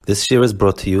This year is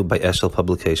brought to you by Eshel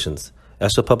Publications.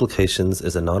 Eshel Publications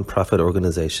is a non-profit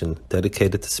organization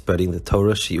dedicated to spreading the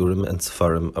Torah, Shiurim, and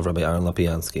Sefarim of Rabbi Aaron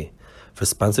Lapiansky. For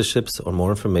sponsorships or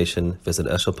more information, visit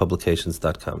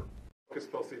eshelpublications.com. Focus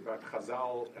mostly about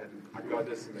Chazal and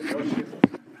Agadata and Medrashim,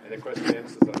 and the question and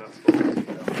answers are not supposed to be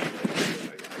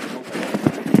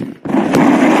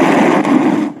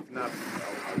If not,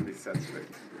 I'll be sensitive.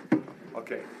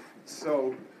 Okay,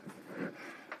 so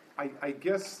I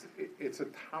guess it's a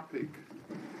topic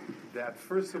that,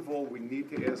 first of all, we need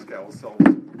to ask ourselves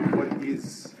what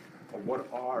is or what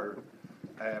are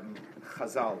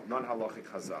Chazal, non-halachic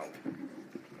Chazal.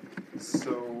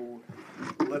 So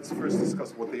let's first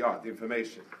discuss what they are, the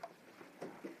information.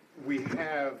 We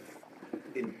have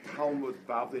in Talmud,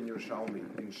 Bavli, and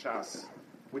Yerushalmi, in Shas,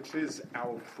 which is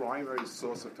our primary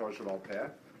source of Torah Shabbat Peh,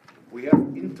 we have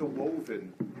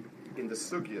interwoven in the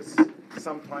sugyas,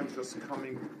 sometimes just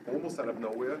coming almost out of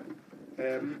nowhere,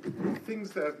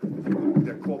 things that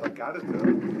they're called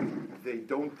Agadata. They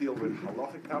don't deal with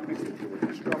halachic topics, they deal with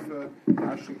Hashkafa,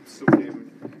 Rashi, Psukim,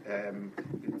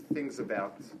 things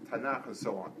about Tanakh and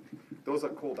so on. Those are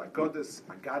called Agadis,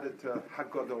 Agadata,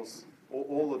 Haggados,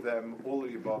 all of them, all of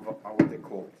the above are what they're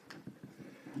called.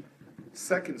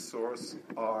 Second source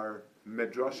are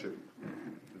Medrashim.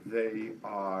 They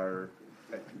are,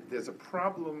 there's a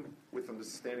problem with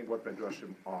understanding what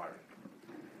Medrashim are.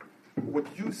 What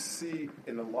you see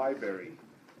in the library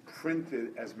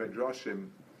printed as Medrashim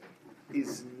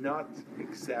is not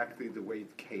exactly the way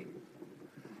it came.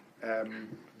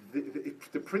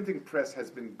 The printing press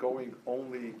has been going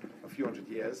only a few hundred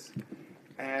years,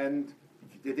 and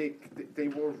they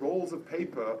were rolls of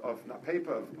paper,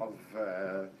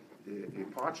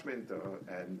 parchment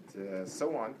and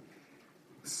so on.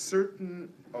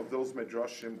 Certain of those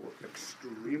Medrashim were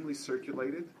extremely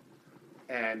circulated,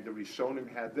 and the Rishonim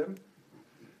had them.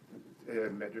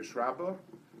 Medrash Rabbah,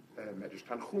 Medrash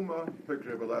Tanchuma, Pirkei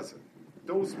Rebbe Eliezer.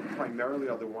 Those primarily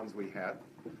are the ones we had.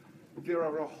 There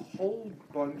are a whole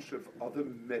bunch of other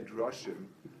Medrashim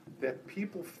that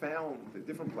people found in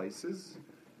different places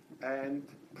and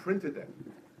printed them.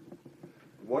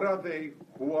 What are they?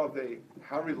 Who are they?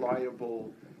 How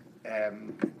reliable?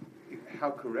 How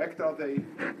correct are they?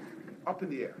 Up in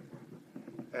the air.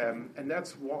 And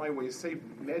that's why when you say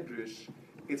Medrash,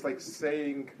 it's like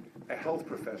saying a health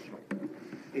professional.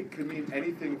 It could mean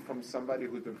anything from somebody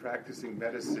who's been practicing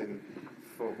medicine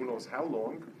for who knows how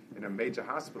long in a major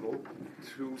hospital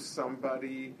to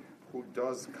somebody who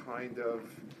does kind of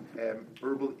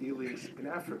herbal healings in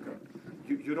Africa.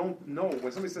 You don't know.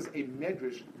 When somebody says a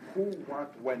medrash, who,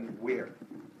 what, when, where.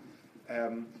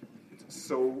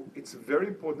 So it's very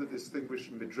important to distinguish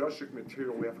midrashic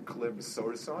material. We have a Kaleb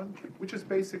Besoris on, which is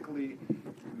basically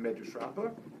Medrash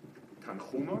Rabbah,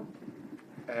 Tanchuma,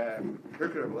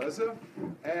 Pirkei Rebbe Eliezer,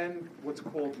 and what's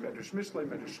called Medrash Mishlei,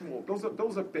 Medrash Shmuel.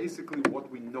 Those are basically what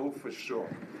we know for sure.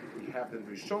 We have the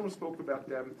Rishonim spoke about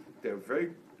them. They're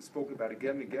very spoken about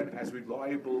again and again as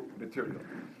reliable material.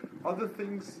 Other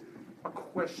things are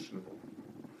questionable.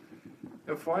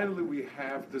 And finally, we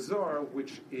have the Zohar,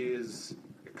 which is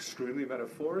extremely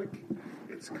metaphoric.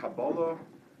 It's Kabbalah.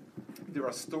 There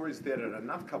are stories there that are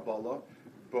not Kabbalah,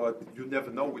 but you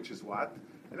never know which is what.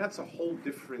 And that's a whole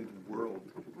different world.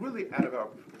 Really out of our...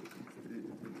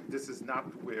 This is not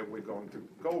where we're going to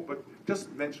go, but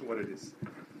just mention what it is.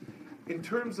 In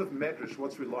terms of Medrash,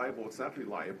 what's reliable, what's not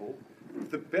reliable,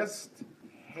 the best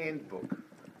handbook,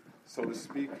 so to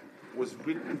speak, was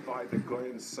written by the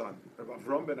Goyen's son.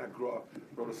 Avram ben Agra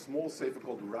wrote a small sefer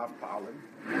called Rav Palin,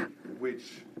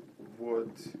 which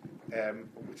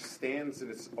stands in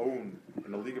its own,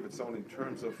 in a league of its own, in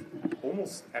terms of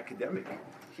almost academic.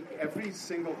 Every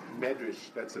single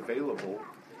medrash that's available,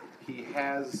 he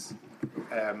has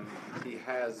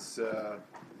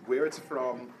where it's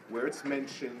from, where it's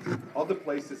mentioned, other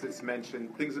places it's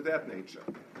mentioned, things of that nature.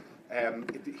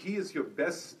 He is your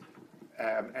best,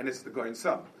 and it's the Goyen's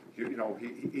son.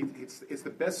 It's the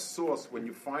best source when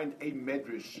you find a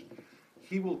medrash.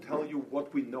 He will tell you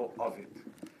what we know of it,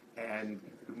 and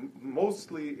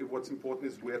mostly what's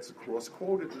important is where it's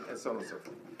cross-quoted and so on and so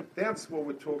forth. That's what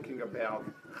we're talking about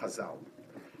Chazal.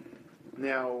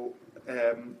 Now,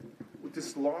 with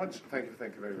this large, thank you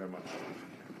very, very much.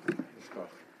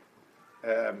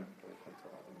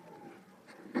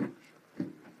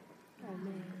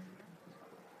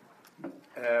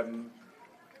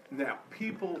 Now,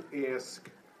 people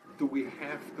ask, do we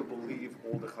have to believe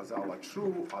all the Chazal are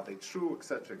true? Are they true?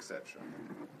 Etc., etc.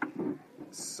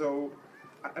 So,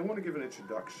 I want to give an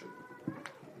introduction.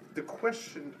 The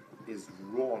question is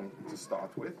wrong to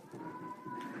start with,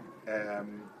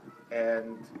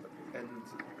 and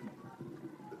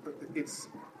it's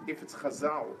if it's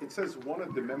Chazal, it says one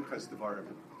of the Memchas Devarim,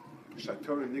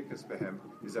 Shator Niknas Behem,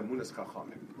 is Amunas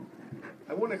Chachamim.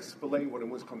 I want to explain what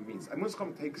Amunas Chachamim means. Amunas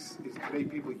Chachamim today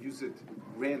people use it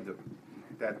random.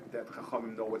 That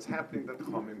Chachamim know what's happening, that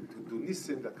Chachamim to do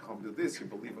Nisim, that Chachamim do this, you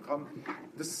believe in Chachamim.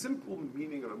 The simple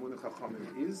meaning of Amunah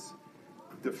Chachamim is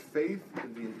the faith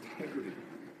and the integrity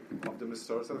of the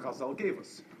Mesorah that Chazal gave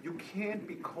us. You can't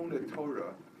be Koneh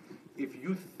Torah if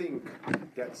you think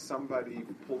that somebody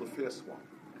pulled a fast one.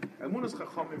 Amunah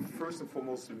Chachamim first and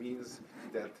foremost means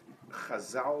that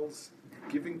Chazal's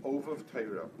giving over of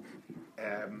Torah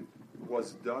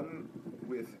was done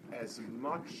with as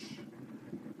much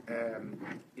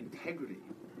integrity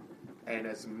and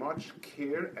as much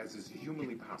care as is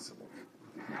humanly possible.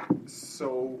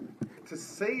 So to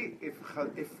say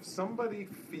if somebody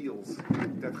feels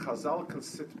that Chazal can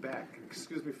sit back,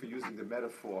 excuse me for using the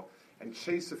metaphor, and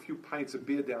chase a few pints of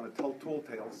beer down and tell tall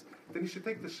tales, then he should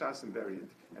take the shas and bury it,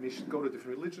 and he should go to a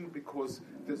different religion, because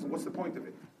what's the point of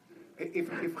it? If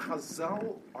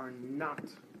Chazal are not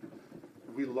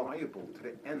reliable to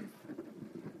the end,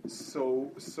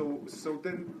 so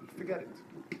then forget it.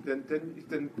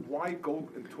 Then why go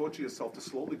and torture yourself to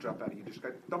slowly drop out of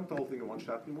Yiddishkeit? Dump the whole thing in one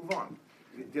shot and move on.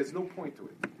 There's no point to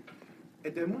it.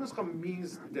 And the Emunah Chacham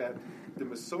means that the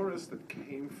Mesorahs that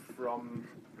came from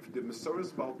the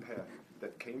Mesorahs Baal Peh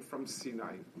that came from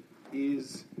Sinai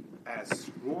is as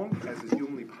strong as is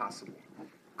humanly possible.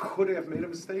 Could I have made a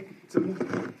mistake? It's a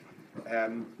movement.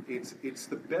 It's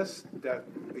the best that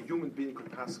a human being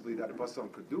could possibly, that a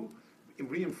Basar could do,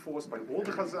 reinforced by all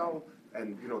the Chazal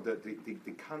and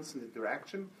the constant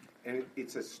interaction, and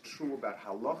it's as true about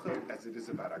halacha as it is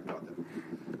about Agadata.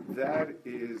 That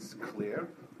is clear.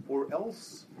 Or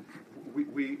else,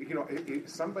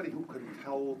 somebody who can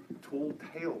tell tall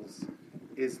tales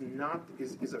is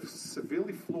a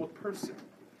severely flawed person,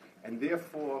 and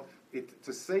therefore,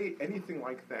 to say anything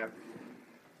like that.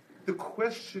 The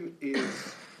question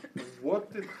is,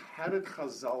 how did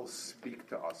Chazal speak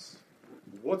to us?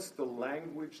 What's the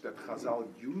language that Chazal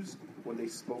used when they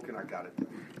spoke in Agadata?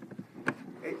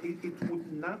 It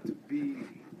would not be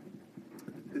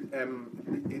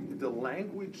the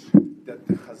language that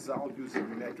the Chazal use in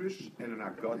Medrash and in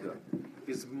Agadata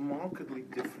is markedly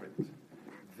different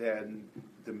than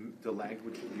the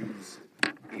language used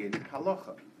in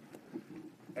Halacha.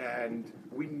 And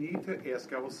we need to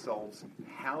ask ourselves,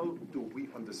 how do we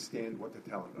understand what they're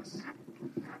telling us?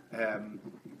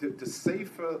 The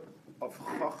Sefer of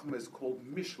Chachma is called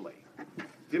Mishlei.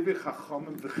 Divrei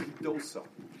Chachamim v'chidosa.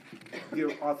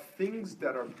 There are things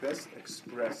that are best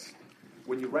expressed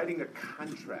when you're writing a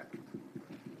contract.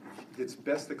 It's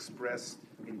best expressed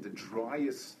in the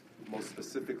driest, most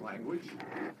specific language.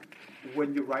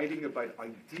 When you're writing about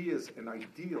ideas and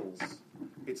ideals,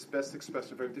 it's best expressed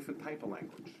in a very different type of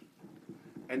language.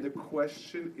 And the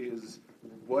question is,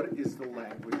 what is the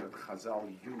language that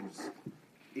Chazal used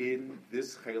in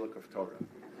this chelik of Torah?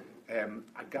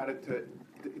 Agadata,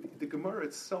 the Gemara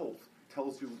itself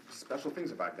tells you special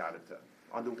things about Agadata.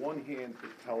 On the one hand,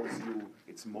 it tells you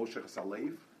it's Moshe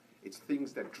Salev, it's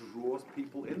things that draws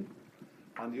people in.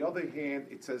 On the other hand,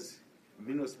 it says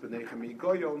Minus B'nechem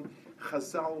Goyon.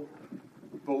 Chazal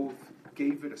both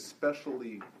gave it a special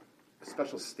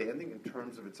standing in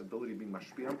terms of its ability to be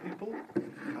mashpia on people.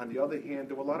 On the other hand,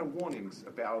 there were a lot of warnings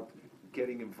about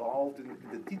getting involved in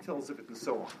the details of it and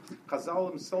so on. Chazal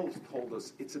themselves told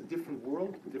us it's a different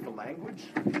world, different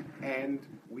language, and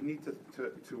we need to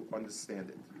understand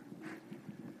it.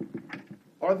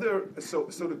 So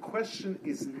the question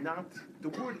is not, the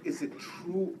word is it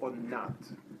true or not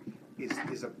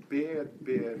is a bad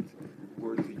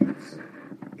word to use.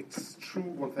 It's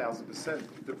true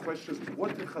 1,000%. The question is,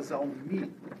 what did Chazal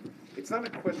mean? It's not a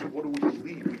question of what do we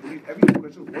believe. We believe every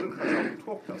question is, what did Chazal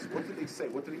talk to us? What did they say?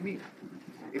 What did he mean?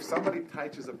 If somebody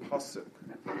teaches a pasuk,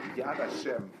 Yad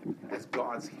Hashem, as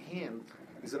God's hand,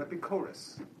 is it a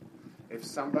bikoros? If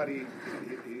somebody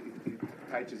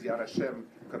teaches Yad Hashem,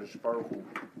 Kadosh Baruch Hu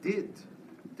did,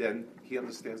 then he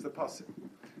understands the pasuk.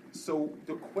 So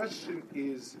the question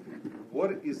is,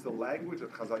 what is the language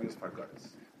that Chazal used for Agadata?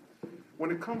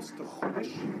 When it comes to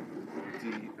Chumash,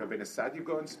 the Rabbeinu Sadia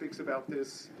Gaon speaks about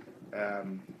this.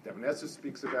 The Ibn Ezra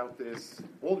speaks about this.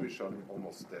 All the Rishonim,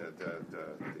 almost the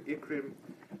Ikrim,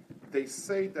 they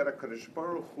say that HaKadosh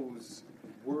Baruch Hu's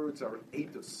words are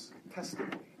edus,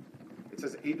 testimony. It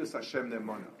says edus Hashem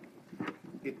ne'emana.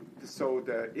 So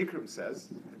the Ikrim says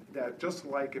that just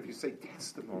like if you say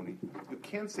testimony, you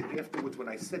can't say afterwards, when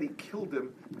I said he killed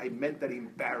him, I meant that he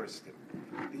embarrassed him.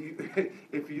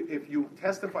 If you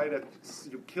testify that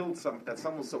you killed that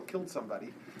someone so killed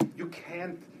somebody, you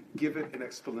can't give it an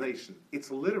explanation. It's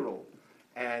literal,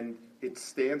 and it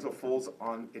stands or falls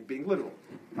on it being literal.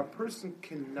 A person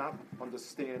cannot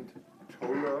understand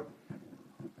Torah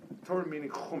meaning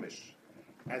Chumash,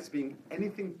 as being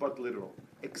anything but literal,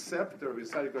 except the Rabbi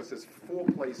Yisrael says 4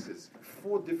 places,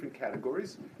 4 different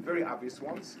categories, very obvious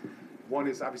ones. One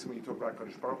is obviously when you talk about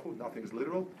Kadosh Baruch Hu, nothing is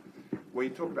literal. When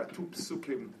you talk about 2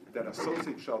 psukim that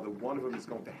associate each other, one of them is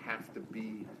going to have to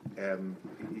be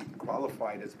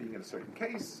qualified as being in a certain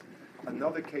case.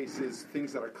 Another case is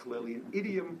things that are clearly an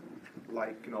idiom,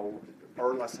 like,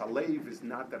 Orlas Halev is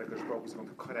not that a Kadosh Baruch Hu is going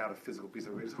to cut out a physical piece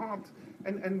of his heart.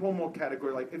 And one more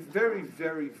category, like very,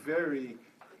 very, very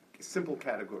simple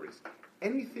categories.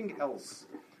 Anything else,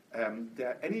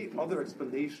 that any other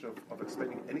explanation of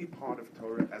explaining any part of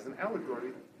Torah as an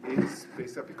allegory is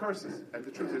based on curses. And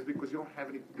the truth is because you don't have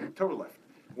any Torah left.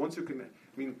 Once you can,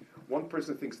 one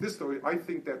person thinks this story, I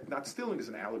think that not stealing is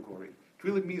an allegory. It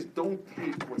really means don't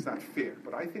take what's not fair.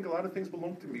 But I think a lot of things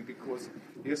belong to me because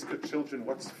you ask the children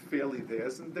what's fairly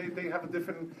theirs, and they have a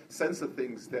different sense of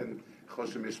things than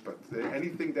Choshen Mishpat.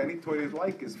 Anything that any Torah is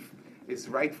like is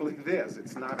rightfully theirs.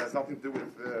 It's not, has nothing to do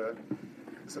with...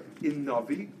 So in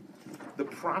Navi, the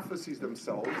prophecies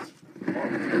themselves are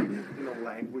written in a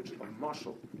language of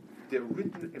mashal. They're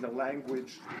written in a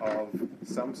language of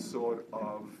some sort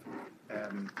of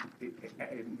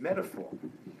a metaphor.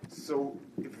 So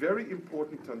very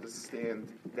important to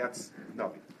understand that's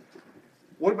Navi.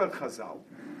 What about Chazal?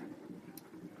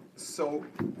 So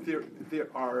there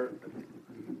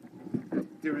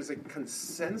is a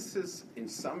consensus in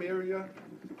some area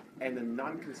and a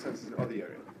non-consensus in other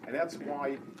area. And that's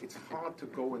why it's hard to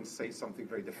go and say something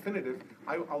very definitive.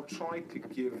 I'll try to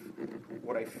give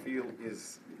what I feel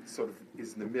is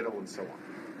in the middle and so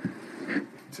on.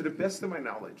 To the best of my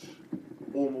knowledge,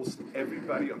 almost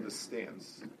everybody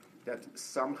understands that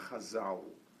some Chazal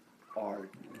were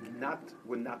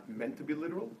not meant to be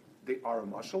literal. They are a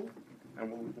mashal,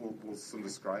 and we'll soon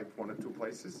describe 1 or 2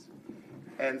 places.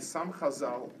 And some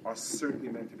Chazal are certainly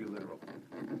meant to be literal.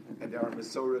 And there are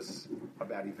Masoras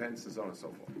about events and so on and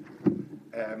so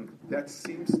forth. That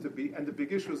seems to be, and the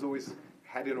big issue is always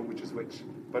how do you know which is which.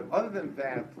 But other than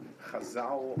that,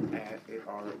 Chazal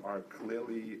are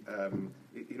clearly,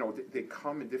 they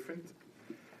come in different.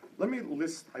 I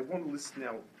want to list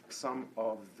now some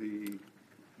of the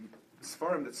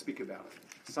Sfarim that speak about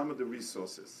it, some of the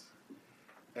resources.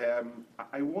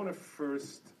 I want to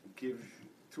first give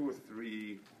 2 or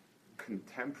 3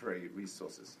 contemporary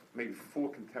resources, maybe 4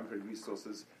 contemporary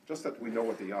resources, just that we know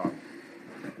what they are,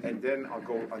 and then I'll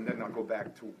go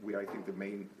back to where I think the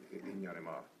main inyanim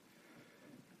are.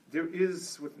 There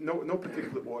is, with no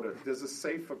particular order, there's a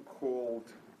sefer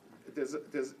called. There's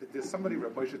somebody,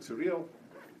 Rabbi Tzuriel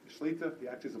Shlita. He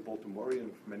actually is a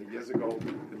Baltimorean many years ago.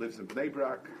 He lives in Bnei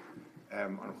Brak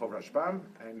on Chov Rashbam,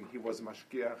 and he was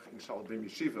mashgiach in Shalabim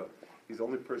Yeshiva. He's the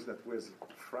only person that wears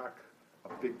a frock,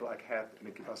 a big black hat, and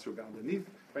a kippah sruga underneath.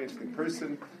 Very interesting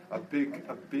person. A big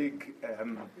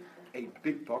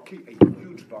bucky, a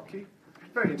huge bucky.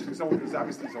 Very interesting. He's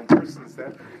obviously his own person is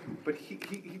that, but he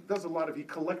does he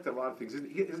collected a lot of things.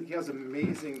 He has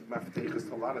amazing maftekas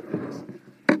to a lot of things.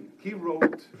 He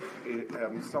wrote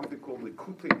something called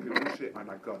Likutei Pirushe on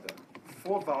Agadata,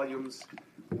 4 volumes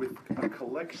with a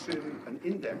collection, an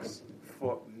index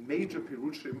for major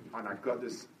Pirushim on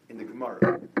Agadas in the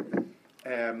Gemara.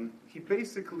 He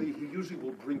usually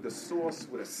will bring the source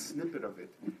with a snippet of it,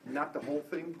 not the whole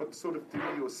thing, but sort of to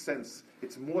give you a sense.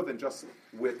 It's more than just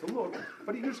where to look,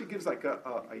 but he usually gives like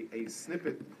a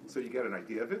snippet so you get an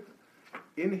idea of it.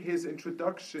 In his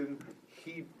introduction,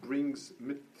 he brings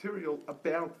material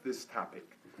about this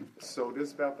topic. So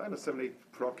there's about 7,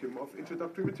 8 prokim of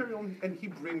introductory material, and he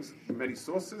brings many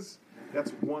sources.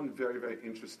 That's one very, very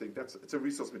interesting. It's a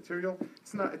resource material.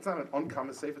 It's not an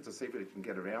uncommon sefer. It's a sefer that you can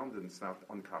get around, and it's not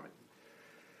uncommon.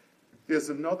 There's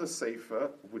another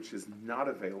sefer which is not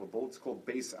available. It's called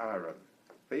Beis Aaron.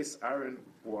 Beis Aaron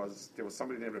there was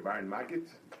somebody named Rabbi Aaron Magid.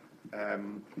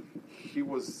 He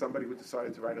was somebody who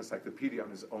decided to write an encyclopedia on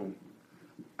his own.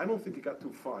 I don't think he got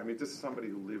too far. This is somebody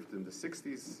who lived in the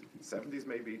 60s, 70s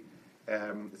maybe.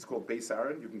 It's called Beis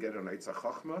Aaron. You can get it on Eitzah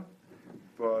Chachma.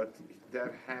 But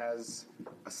that has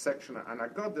a section on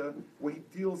Agadata where he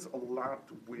deals a lot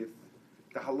with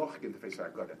the halachic interface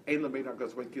of Agadata. Ein lamein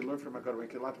Agadata, when can you learn from Agadata, when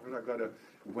can you learn from Agadata,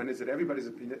 when is it everybody's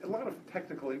opinion? A lot of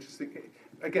technical, interesting.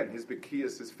 Again, his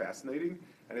Bekiyas is fascinating,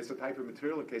 and it's a type of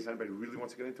material, in case anybody really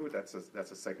wants to get into it, that's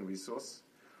a second resource.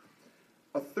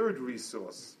 A third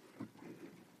resource,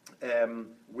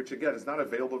 which again is not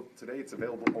available today, it's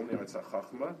available only on Eitzah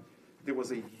Chachma. There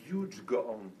was a huge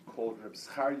Gaon called Reb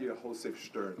Zcharia Yosef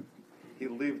Stern. He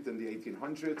lived in the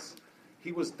 1800s.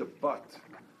 He was the butt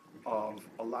of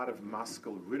a lot of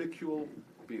maskil ridicule.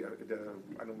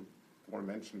 I don't want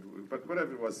to mention, but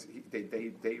whatever it was,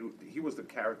 he was the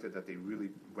character that they really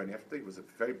went after. He was a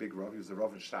very big Rav. He was a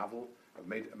Rav in Shavel,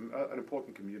 made an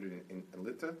important community in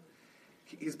Lita.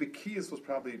 His Bekiyas was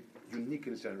probably unique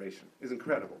in his generation. It's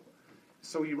incredible.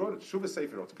 So he wrote Shuva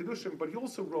Sefer, wrote Kedushim, but he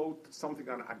also wrote something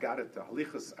on Agadata,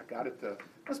 Halichas Agadata.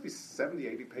 Must be 70,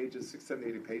 80 pages, 6, 7,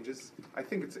 80 pages. I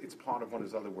think it's part of one of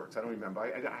his other works. I don't remember.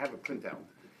 I have a printout.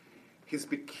 His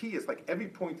Bekiyas, like every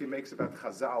point he makes about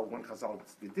Chazal, when Chazal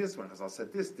did this, when Chazal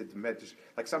said this, did the Medrash.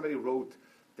 Like somebody wrote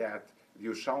that the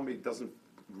Yerushalmi doesn't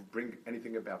bring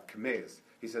anything about Kameas.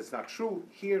 He says it's not true.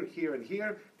 Here, here, and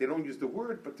here, they don't use the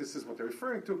word, but this is what they're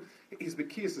referring to. His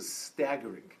Bekiyas is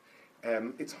staggering.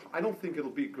 I don't think it'll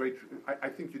be great. I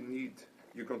think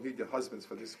you're going to need your husbands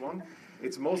for this one.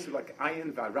 It's mostly like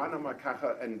ayin v'arana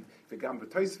makacha and v'gam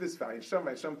b'toisvis v'ayin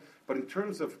sham. But in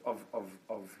terms of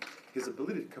his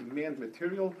ability to command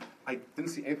material, I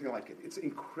didn't see anything like it. It's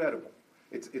incredible.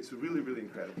 It's really, really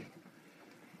incredible.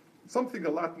 Something a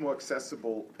lot more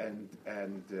accessible and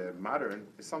modern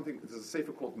is something. There's a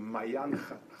sefer called Mayan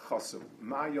Chosum.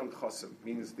 Mayan Chosum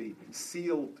means the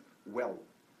sealed well.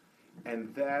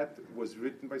 And that was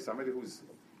written by somebody who's,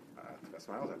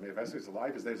 if he's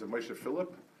alive, his name is Moshe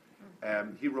Philip.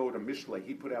 He wrote a Mishlei.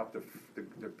 He put out the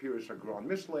Pirush Agron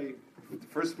Mishlei, the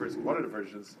first version, one of the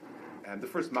versions, and the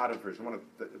first modern version, one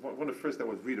of the first that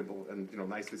was readable and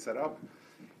nicely set up.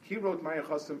 He wrote Maya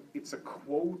Chasim. It's a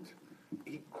quote.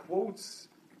 He quotes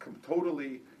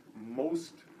totally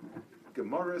most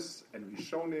Gemaras and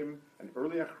Rishonim and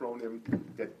early Achronim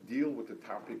that deal with the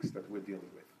topics that we're dealing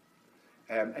with.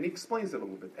 And he explains it a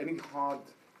little bit. Any hard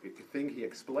thing he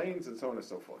explains, and so on and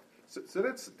so forth. So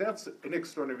that's an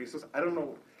extraordinary resource. I don't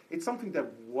know. It's something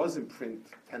that was in print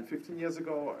 10, 15 years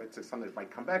ago. It's something that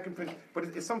might come back in print, but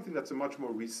it's something that's a much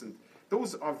more recent.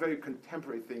 Those are very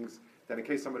contemporary things that, in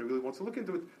case somebody really wants to look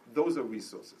into it, those are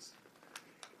resources.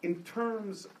 In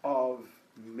terms of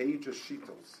major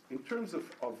shittos, in terms of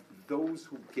those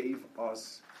who gave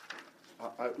us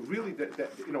really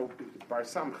Bar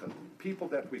Samcha, people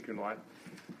that we can learn.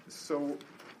 So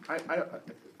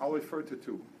I'll refer to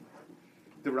two.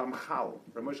 The Ramchal,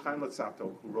 Ramosh Chaim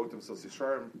Latzato, who wrote himself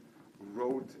Yisharim,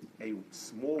 wrote a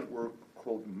small work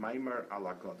called Maimar al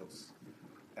Agados.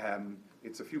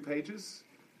 It's a few pages,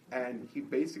 and he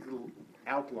basically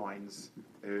outlines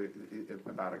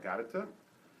about Agadata.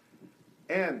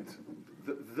 And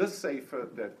the sefer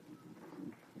that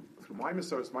my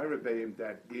Masoros, my Rebbeim,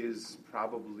 that is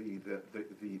probably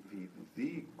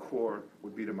the core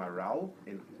would be the Maral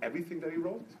in everything that he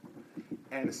wrote,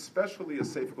 and especially a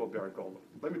sefer called Baragola.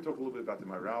 Let me talk a little bit about the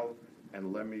Maral,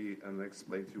 and let me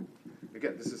explain to you.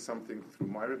 Again, this is something through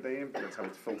my Rebbeim. That's how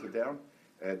it's filtered down.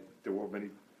 There were many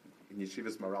in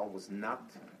yeshivas. Maral was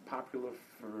not popular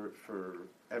for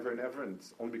ever and ever, and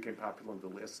it only became popular in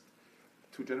the last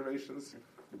 2 generations.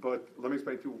 But let me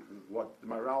explain to you what the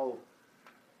Maral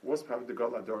was probably the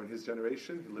Gadol Ador in his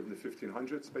generation. He lived in the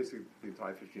 1500s, basically the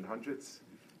entire 1500s.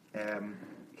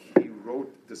 He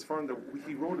wrote this farm that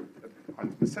he wrote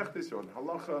on Masechtas or on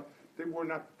Halacha.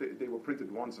 They were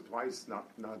printed once or twice, not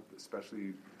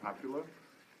especially popular.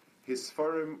 His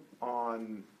Sfarim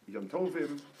on Yom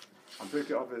Tovim, on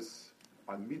Pirkei Avos,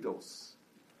 on Midos,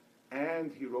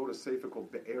 and he wrote a sefer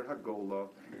called Be'er HaGola,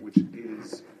 which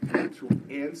is to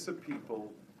answer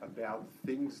people about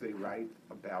things they write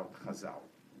about Chazal.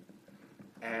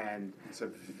 And it's a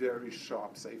very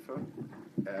sharp sefer.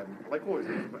 Like always,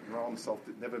 the Maral himself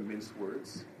never minced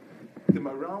words. The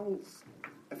Maral's,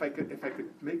 if I could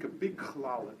make a big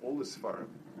klal in all his Sfarim,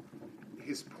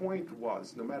 his point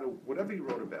was, no matter whatever he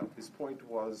wrote about, his point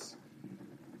was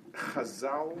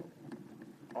Chazal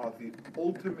are the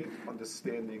ultimate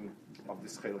understanding of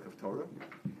this Chelek of Torah.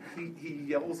 He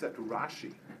yells at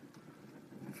Rashi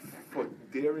for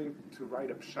daring to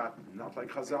write a pshat not like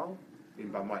Chazal. In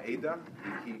Bama'eda,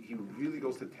 he really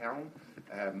goes to town,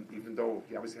 even though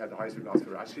he obviously had the highest regards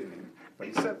for Rashi. But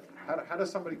he said, how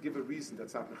does somebody give a reason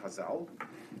that's not in Chazal?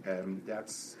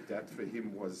 That for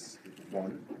him was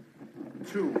one.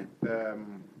 2,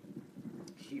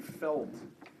 he felt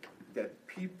that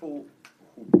people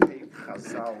who take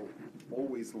Chazal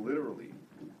always literally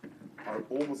are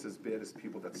almost as bad as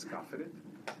people that scoff at it.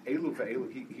 Elu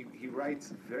ve'elu, he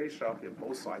writes very sharply on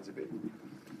both sides of it.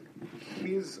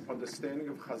 His understanding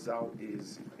of Chazal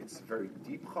it's very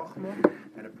deep Chachma,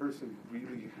 and a person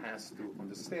really has to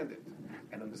understand it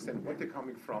and understand what they're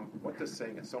coming from, what they're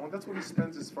saying, and so on. That's what he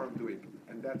spends his farm doing,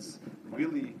 and that's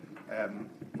really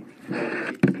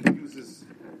he uses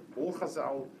all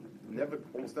Chazal.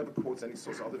 Almost never quotes any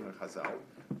source other than Chazal.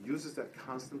 Uses that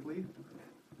constantly.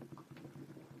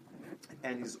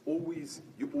 and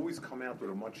you always come out with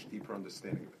a much deeper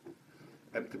understanding of it.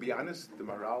 And to be honest, the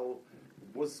Maharal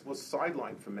was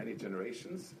sidelined for many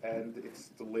generations, and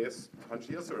it's the last 100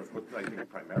 years, or I think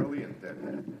primarily, and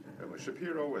then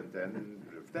Shapiro, and then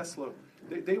Dessler.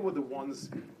 They were the ones,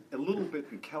 a little bit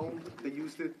in Kelm, they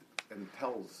used it, and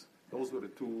Telz. Those were the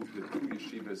two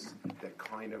yeshivas that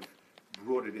kind of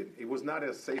brought it in. It was not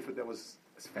a sefer that was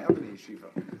found in the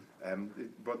yeshiva,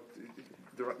 but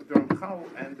the Ramchal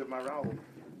and the Maharal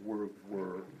were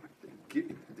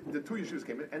the two yeshivas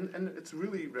came in, and it's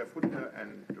really Rav Hutner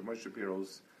and Rav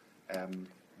Shapiro's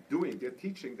their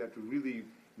teaching that really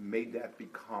made that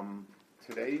become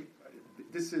today.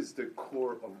 This is the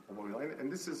core of what we learn, and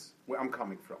this is where I'm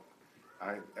coming from.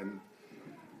 And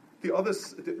the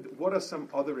others, what are some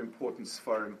other important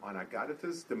svarim on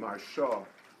Agadatas? The Marsha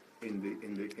in the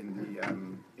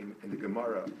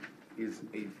Gemara is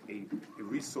a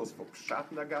resource for Pshat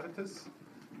and Agadatas.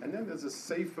 And then there's a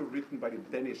sefer written by the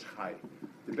Ben Ish Chai.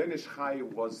 The Ben Ish Chai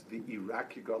was the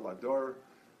Iraqi Galador,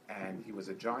 and he was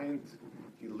a giant.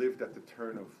 He lived at the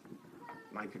turn of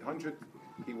 1900.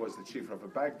 He was the chief of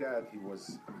Baghdad. He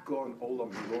was Gon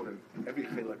Olam. He wrote in every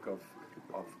chilek of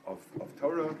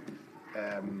Torah.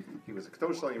 He was a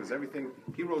Ktoshal. He was everything.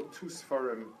 He wrote two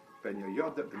Sfarim, Ben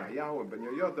Yayahu and Ben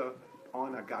Yoyada,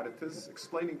 on Agadatas,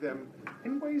 explaining them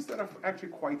in ways that are actually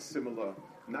quite similar,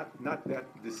 not that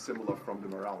dissimilar from the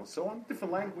Maharal and so on,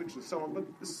 different language and so on, but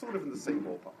it's sort of in the same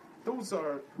ballpark. Those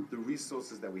are the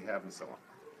resources that we have and so on.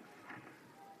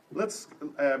 Let's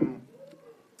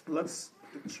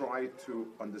try to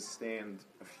understand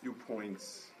a few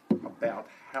points about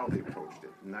how they approached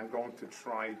it, and I'm going to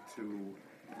try to.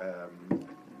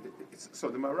 So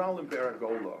the Maharal in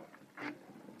Beragola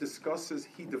discusses.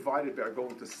 He divided Beragola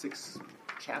into 6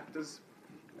 chapters,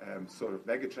 sort of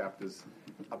mega chapters,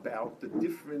 about the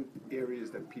different areas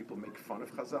that people make fun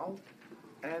of Chazal,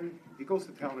 and he goes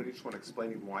to town on each one,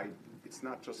 explaining why it's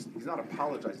not just. He's not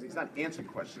apologizing. He's not answering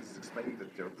questions. He's explaining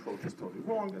that their approach is totally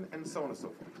wrong, and so on and so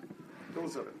forth.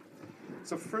 Those are it.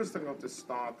 So first I'm going to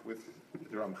start with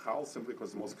the Ramchal, simply because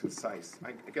it's the most concise.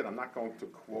 I'm not going to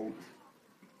quote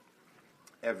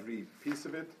every piece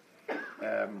of it.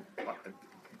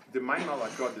 The Maimar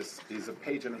Agadata is a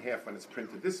page and a half when it's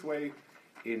printed this way.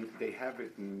 They have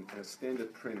it in a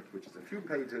standard print, which is a few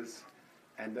pages,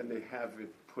 and then they have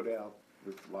it put out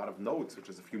with a lot of notes, which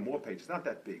is a few more pages, not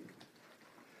that big.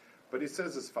 But he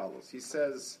says as follows. He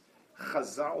says,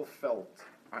 Chazal felt,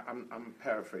 I'm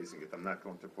paraphrasing it, I'm not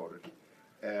going to quote it.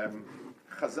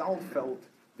 Chazal felt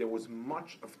there was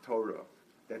much of Torah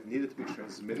that needed to be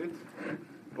transmitted,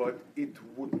 but it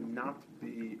would not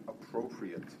be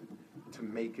appropriate to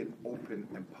make it open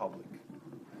and public.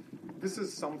 This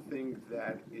is something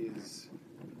that is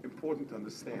important to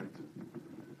understand.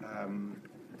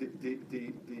 There's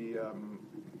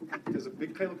a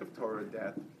big chilek of Torah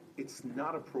that it's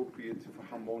not appropriate for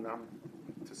Hamonam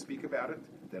to speak about it.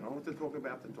 They don't know what to talk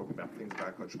about. They're talking about things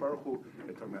about HaKadosh Baruch Hu.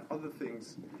 They're talking about other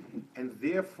things, and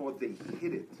therefore they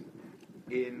hid it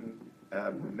in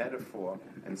metaphor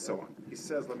and so on. He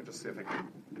says, let me just see if I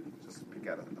can just pick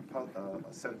out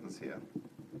a sentence here.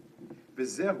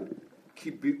 V'zehu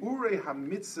ki bi'urei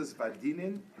hamitzvos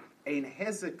v'adinin ein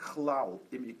hezek klal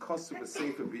im yikosu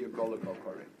v'sefer b'yagol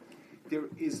kol. There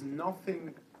is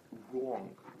nothing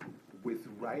wrong with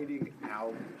writing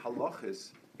out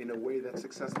halachas in a way that's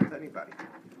accessible to anybody.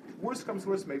 Worst comes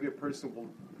worst, maybe a person will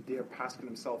dare paskin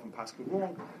himself and paskin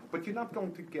wrong, but you're not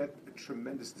going to get a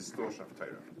tremendous distortion of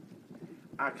Torah.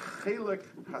 Ak chelek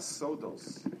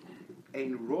hasodos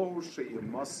ein ro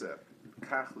she'yemase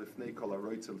kach lifnei kol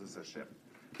haroitzel Hashem.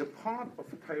 The part of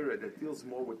Torah that deals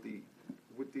more with the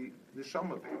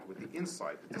neshama bit, with the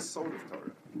inside, the soul of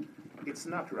Torah, it's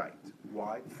not right.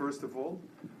 Why? First of all,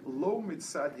 lo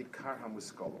mitzad yikar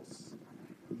hamuskolos.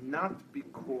 Not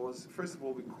because, first of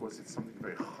all, because it's something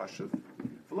very chashuv.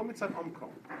 V'lo mitzad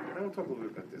omkom. I don't talk a little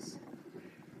bit about this.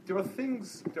 There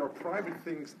are private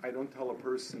things I don't tell a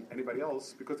person, anybody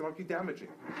else, because they might be damaging.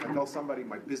 I tell somebody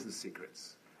my business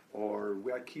secrets, or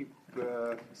where I keep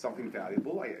something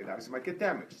valuable, it obviously might get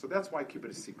damaged. So that's why I keep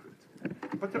it a secret.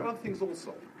 But there are other things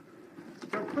also.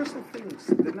 There are personal things.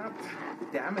 They're not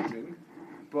damaging,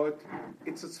 but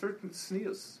it's a certain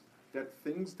sneers that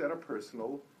things that are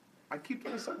personal, I keep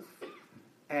to myself.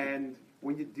 And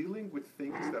when you're dealing with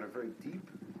things that are very deep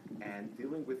and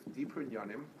dealing with deeper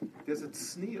inyanim, there's a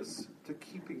sneers to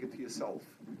keeping it to yourself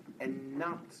and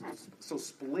not so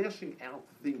splashing out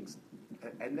things.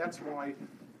 And that's why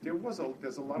there's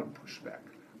a lot of pushback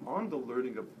on the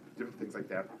learning of different things like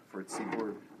that for a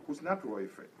tzibur who's not roy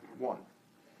for it. One.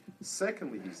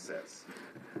 Secondly, he says,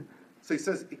 So he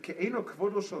says, "Ke'eno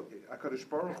kvodo shel HaKadosh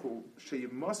Baruch Hu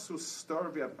sheyimasu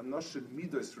star v'ad anashim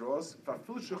midos ros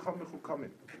v'afil shecham mechukamim."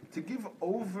 To give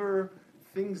over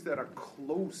things that are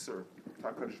closer to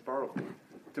HaKadosh Baruch Hu,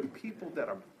 to people that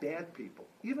are bad people,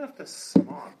 even if they're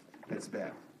smart, that's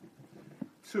bad.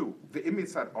 2,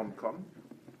 ve'imitzad omkam,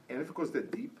 and if of course they're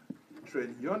deep,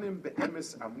 tre'nyonim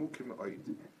be'emes amukim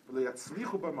oid,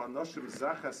 v'leyatzlichu b'manoshim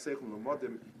zacha sechum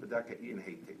l'modim v'daka in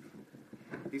heitev.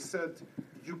 He said,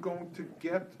 you're going to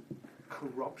get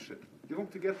corruption. You're going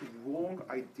to get wrong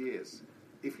ideas.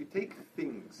 If you take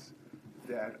things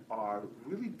that are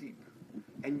really deep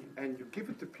and you give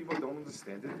it to people who don't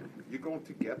understand it, you're going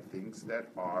to get things that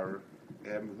are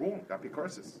wrong, that be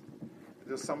curses.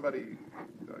 There's somebody,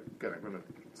 again, I'm going to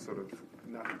sort of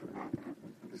not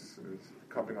is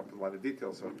covering up a lot of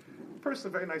details. So, a person,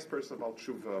 a very nice person about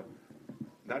tshuva,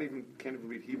 can't even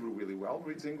read Hebrew really well,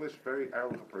 reads English, very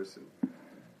arrogant person.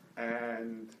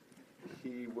 And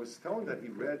he was telling that he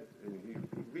read, and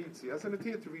he has an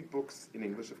idea to read books in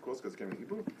English, of course, because he came in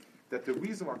Hebrew, that the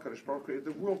reason why Kadosh Baruch Hu created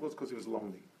the world was because he was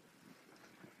lonely.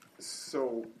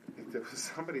 So there was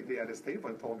somebody there at his table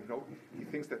and told him, he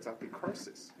thinks that's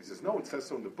apicursis. He says, no, it says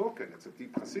so in the book, and it's a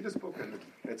deep Hasidus book, and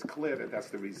it's clear that that's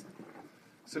the reason.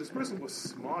 So this person was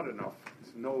smart enough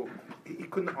to know, he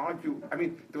couldn't argue,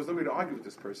 there was no way to argue with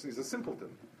this person, he's a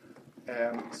simpleton.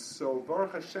 So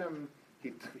Baruch Hashem,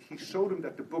 he showed him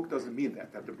that the book doesn't mean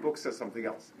that the book says something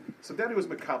else. So then he was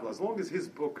makabel, as long as his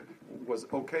book was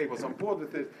okay, was on board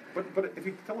with it. But if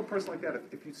you tell a person like that,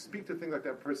 if you speak to things like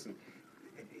that person,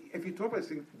 if you talk about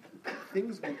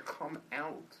things will come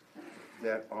out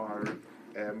that are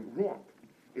wrong.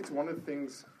 It's one of the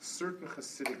things, certain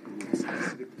Hasidic groups,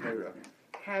 Hasidic Torah,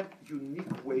 had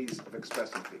unique ways of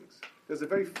expressing things. There's a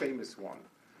very famous one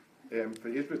for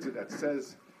Israel that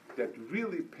says that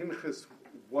really Pinchas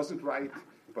wasn't right,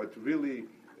 but really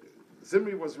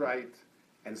Zimri was right,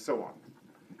 and so on.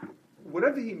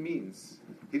 Whatever he means,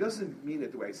 he doesn't mean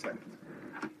it the way I said it.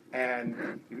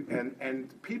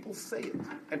 And people say it,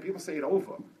 and people say it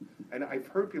over. And I've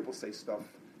heard people say stuff,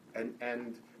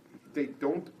 and they're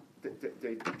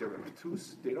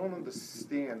obtuse. They don't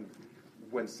understand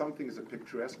when something is a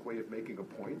picturesque way of making a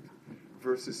point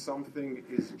versus something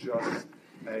is just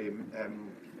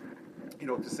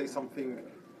to say something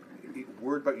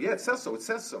word by it says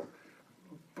so.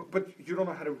 But you don't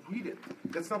know how to read it.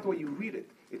 That's not the way you read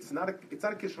it. It's not a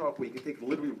kishrach where you can take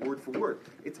literally word for word.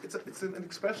 It's an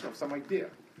expression of some idea.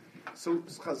 So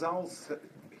Chazal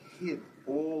hid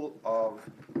all of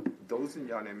those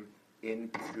inyanim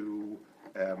into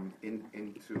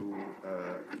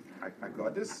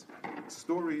Agadas,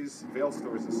 stories, veiled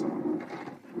stories, and so on.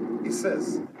 He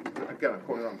says, again, I'm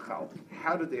quoting Ramchal,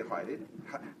 how did they hide it?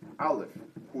 Aleph,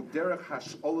 hu derech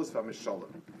hash'olos v'mishalim.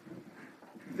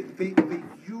 They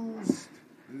used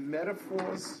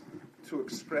metaphors to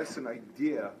express an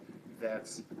idea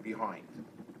that's behind.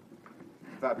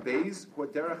 V'abeis hu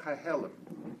derech hahelim.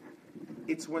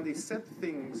 It's when they said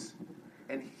things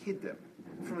and hid them.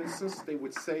 For instance, they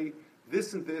would say,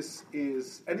 this and this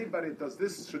is, anybody that does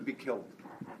this should be killed.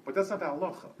 But that's not the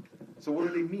halacha. So what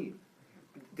do they mean?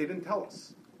 They didn't tell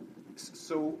us.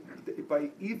 So by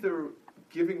either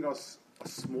giving us a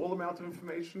small amount of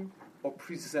information or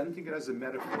presenting it as a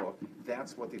metaphor,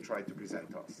 that's what they tried to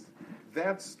present us.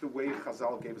 That's the way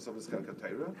Chazal gave us of his Chelkat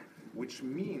Torah, which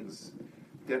means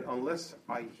that unless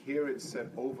I hear it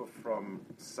said over from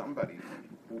somebody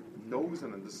who knows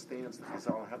and understands the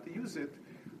Chazal and how to use it,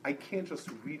 I can't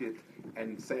just read it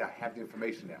and say I have the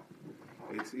information now.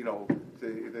 It's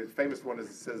the famous one is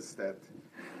it says that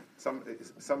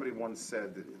somebody once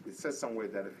said, it says somewhere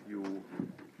that if you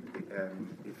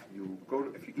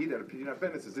eat at a Pidyon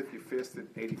Ben, it's as if you fasted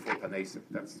 84 Tanesim.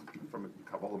 That's from a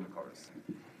Kabbalah Makaras.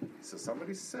 So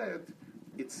somebody said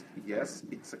it's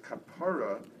a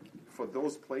kapara for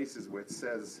those places where it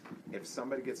says if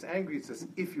somebody gets angry, it says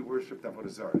if you worship Avodah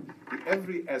Zarah.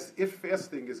 As if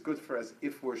fasting is good for as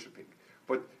if worshiping.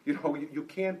 But you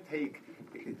can't take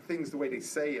things the way they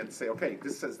say and say, okay,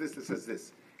 this says this says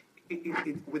this.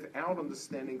 Without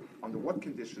understanding under what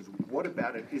conditions, what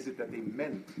about it is it that they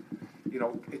meant?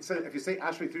 It says if you say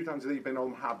Ashrei 3 times a day, Ben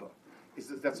Olam Haba,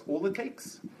 that's all it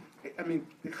takes.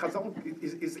 Chazal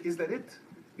is that it?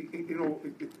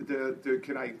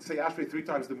 Can I say Ashrei 3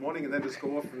 times in the morning and then just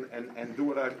go off and do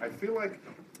what I feel like?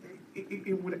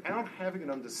 Without having an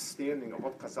understanding of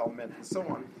what Chazal meant and so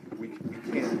on, we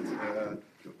can't.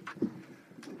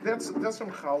 That's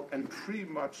from Chal, and pretty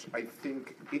much I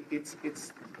think it's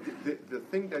the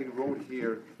thing that he wrote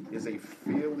here is a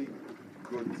fairly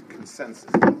good consensus.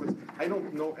 In other words, I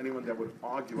don't know anyone that would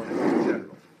argue on it in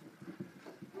general.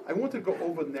 I want to go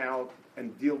over now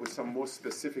and deal with some more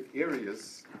specific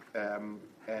areas,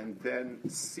 and then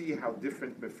see how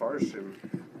different Mefarshim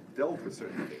dealt with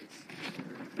certain things.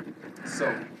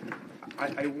 So,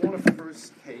 I want to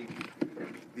first take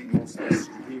the most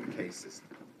extreme cases.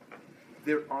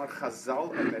 There are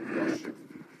Chazal and Medrashim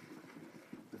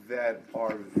that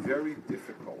are very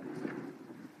difficult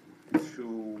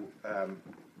to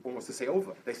almost to say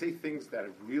over. They say things that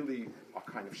really are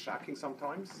kind of shocking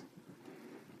sometimes,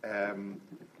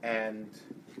 and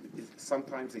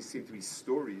sometimes they seem to be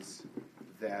stories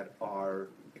that are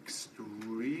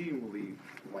extremely,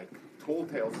 like, tall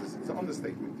tales is an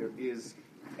understatement. There is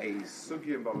a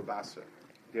sugya in Baba Basra.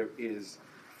 There is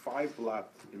 5 blat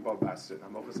in Baba Basra,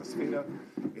 Amochas Asfina.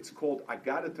 It's called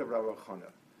Agadata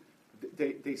Ravachana.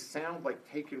 They sound like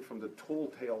taken from the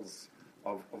tall tales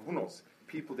of who knows,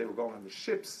 people. They were going on the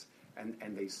ships, and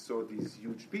they saw these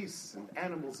huge beasts and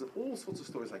animals and all sorts of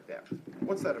stories like that.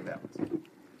 What's that about?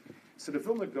 So the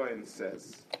Vilna Gaon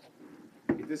says,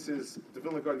 this is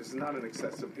not an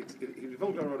excessive. The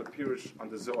Vilna Gaon wrote a pirush on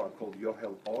the Zohar called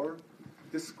Yohel Or.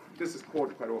 This is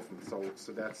quoted quite often, so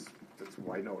that's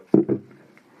why I know it.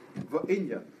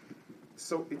 Va'inya.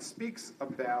 So it speaks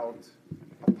about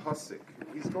a pasuk.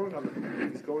 He's going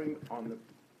on the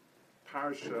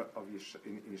parasha of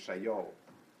in Yeshayahu,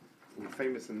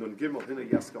 famous in Nun Gimel Hina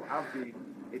Yaskel Avdi.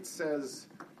 It says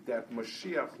that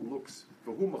Mashiach looks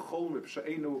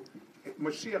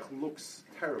Mashiach looks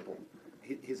terrible.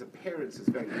 His appearance is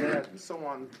very bad, and so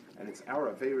on, and it's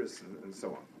our Averis and so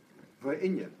on.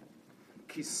 Va'inyan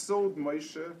Kisod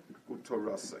Moshe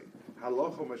uTorasei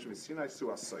Halacha Moshe Sinai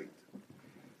Suasait.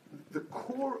 The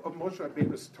core of Moshe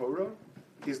Rabbeinu's Torah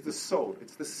is the soul.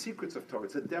 It's the secrets of Torah.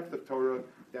 It's the depth of Torah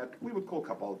that we would call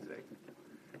Kabbalah today.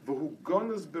 V'hu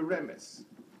gonas beremes.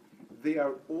 They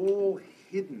are all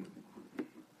hidden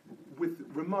with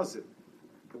remazim.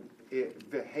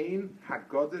 V'hein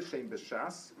hagodah shein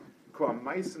b'shas ko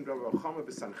ha'maisen v'rachama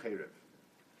b'sancherev.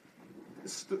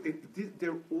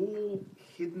 They're all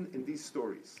hidden in these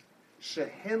stories.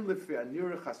 Shehen lefei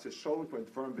anirach hasesholim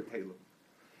v'dvarim b'telim.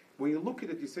 When you look at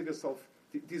it, you say to yourself,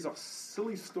 these are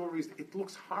silly stories. It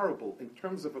looks horrible in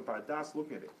terms of a bardas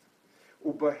looking at it.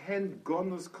 Ubahen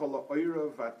gonus kol ha'oira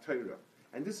v'Torah,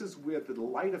 and this is where the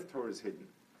light of Torah is hidden.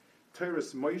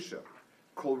 Torah's Moshe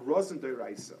kol rozen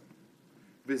deiraisa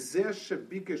v'zeh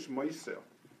shebikesh Moshe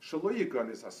shelo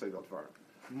yiganis hasod advar.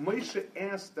 Moshe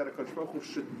asked that a Kadosh Baruch Hu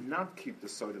should not keep the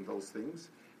sod in those things.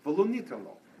 V'lo nitan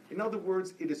lo. In other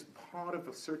words, it is part of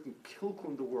a certain kilkel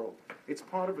in the world. It's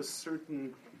part of a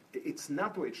certain. It's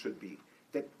not the way it should be.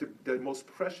 That the most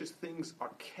precious things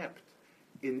are kept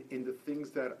in the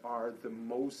things that are the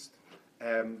most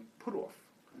put off.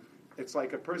 It's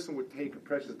like a person would take a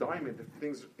precious diamond, if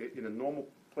things in a normal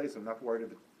place, I'm not worried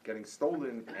of it getting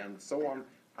stolen and so on,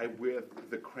 I wear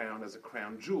the crown as a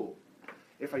crown jewel.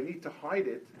 If I need to hide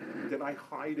it, then I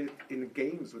hide it in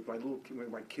games with my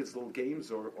kids' little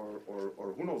games or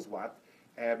who knows what,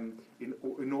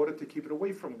 in order to keep it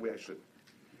away from where I should.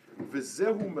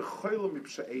 V'zehu mechoylem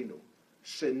mipshe'enu.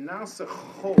 Shenasa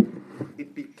chol,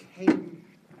 it became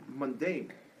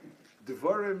mundane.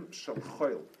 Dvarim shal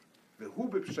choil. V'hu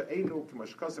b'pshe'enu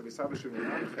k'mashkasa v'savashim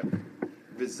v'nanchem.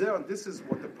 V'zeh, and this is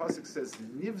what the pasuk says,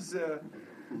 nivzeh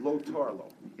lo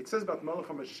torlo. It says about Melech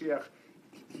HaMashiach,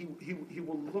 he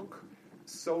will look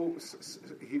so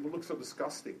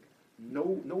disgusting.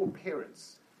 No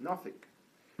appearance, nothing.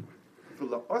 And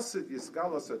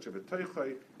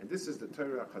this is the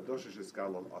Torah Chadosh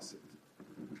Yisgal Asid,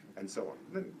 and so on.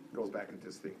 And then it goes back into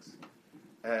his things.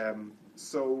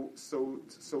 So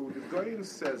the Goyen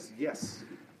says, yes,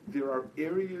 there are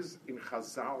areas in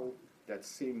Chazal that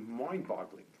seem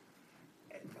mind-boggling.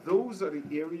 And those are the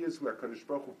areas where Kadosh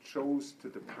Baruch Hu chose to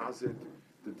deposit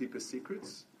the deepest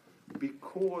secrets,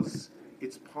 because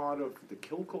it's part of the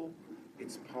kilkel,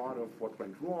 it's part of what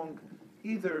went wrong.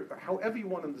 Either, however you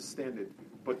want to understand it,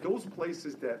 but those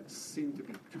places that seem to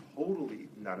be totally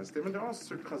not understood, and there are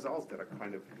certain chazals that are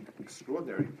kind of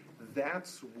extraordinary,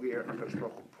 that's where HaKadosh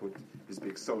Baruch Hu put his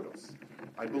big sodos.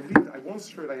 I once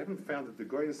heard, I haven't found it, the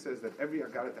Goyen says that every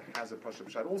Agadata has a Pasha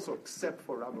Pshat, also except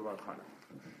for Rabbi Bar Chana.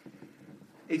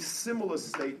 A similar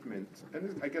statement,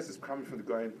 and I guess it's coming from the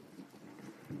Goyen,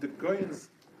 the Goyen's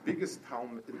biggest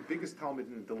Talmud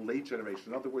in the late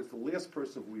generation, in other words, the last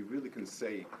person who we really can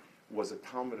say was a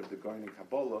Talmud of the Goyen in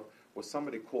Kabbalah, was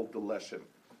somebody called the Leshem.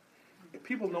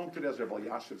 People know him today as Rabbi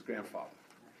Yashiv's grandfather.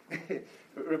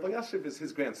 Rabbi Yashiv is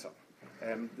his grandson.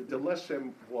 The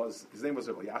Leshem his name was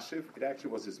Rabbi Yashiv. It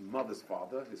actually was his mother's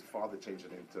father. His father changed the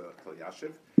name to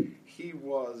Yashiv. He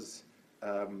was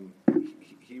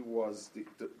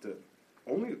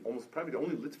probably the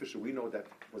only Litvisher we know that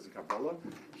was in Kabbalah.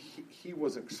 He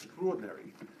was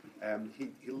extraordinary.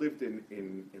 He lived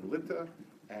in Lita,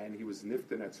 and he was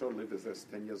nifted in Etzor, lived as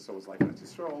 10 years, so it was like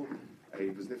Etzor. He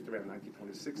was nifted around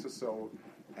 1926 or so,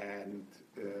 and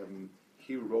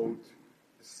he wrote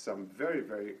some very,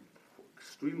 very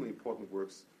extremely important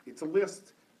works. It's a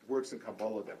list of works in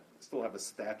Kabbalah that still have a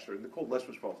stature, and they're called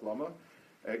Leshmash Lama.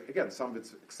 Again, some of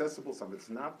it's accessible, some of it's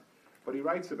not, but he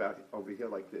writes about it over here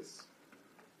like this.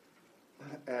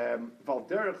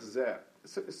 Valderech zeh,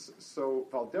 so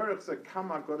Valderech zeh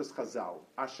kama godes Chazal,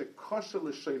 ashe kosher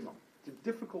l'shemam, the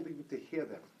difficulty to hear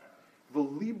them.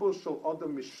 V'libo shel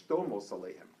adam mishtomos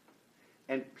aleihem,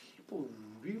 and people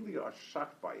really are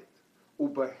shocked by it.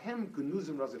 Ubahem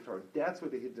gnuzim razitara, that's where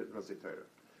they hit the razitara.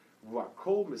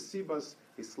 V'akol mesibas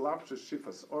hislapshe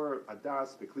shifas or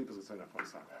adas beklipas l'tzayna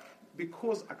chonsa.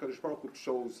 Because HaKadosh Baruch Hu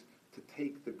chose to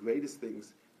take the greatest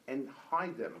things and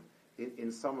hide them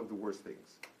in some of the worst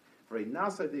things. For a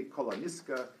nasade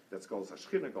kolaniska, that's Gol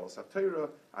Sashchina, Gol Satira,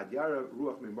 Adyara,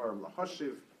 Ruach Mimarim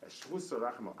Lahashiv, Eshvusa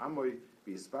Racham Amoy,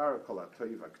 Bispar,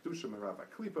 Kolatoiv, Aktusha, Merav,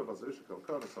 Aklipa, Vazarisha,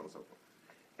 Kolkona, so on and so forth.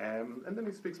 And then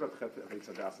he speaks about Chet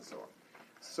Eitzadas and so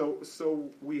on. So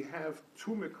we have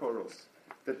two Mekoros,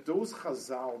 that those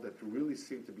Chazal that really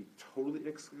seem to be totally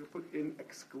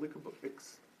inexplicable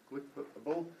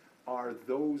are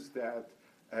those that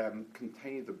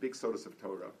contain the big sodas of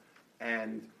Torah.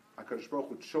 And HaKadosh Baruch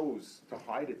Hu chose to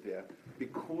hide it there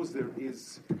because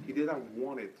he did not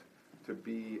want it to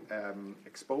be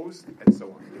exposed and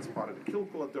so on. It's part of the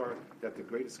Kilkul Adar that the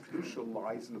greatest Kedusha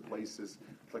lies in the places.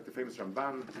 It's like the famous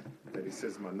Ramban that he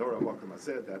says, Manora Wakum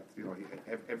Azeh, that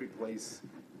every place,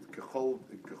 Kechol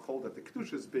that the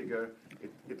Kedusha is bigger,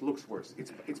 it looks worse.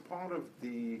 It's part of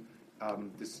the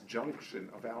disjunction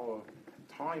of our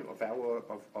time, of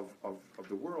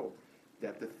the world,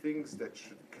 that the things that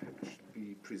should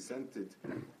be presented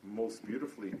most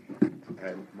beautifully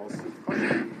and most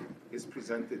consciously is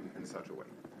presented in such a way.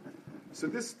 So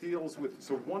this deals with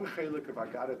one chelik of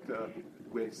Agadata,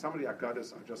 where some of the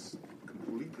Agadas are just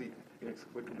completely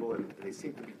inexplicable and they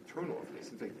seem to be turned off. They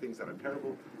seem to be things that are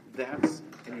terrible.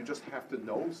 And you just have to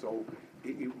know. So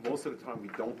most of the time we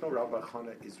don't know. Rabbi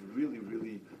Chana is really,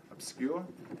 really obscure.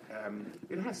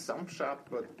 It has some shot,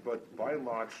 but by and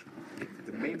large,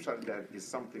 the main shot of that is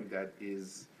something that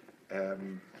is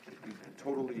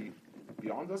totally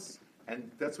beyond us,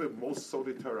 and that's where most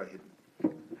Sodei Torah are hidden.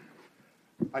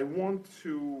 I want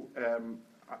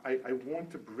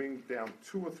to bring down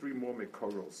 2 or 3 more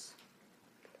Mekoros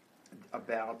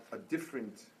about a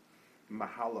different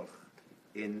Mahalach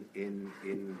in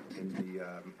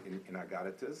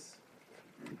Agadatas.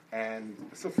 And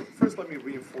so first let me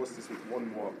reinforce this with one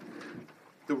more.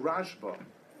 The Rashba,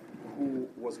 who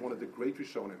was one of the great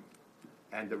Rishonim,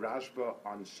 and the Rashba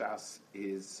on Shas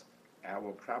is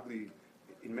our probably,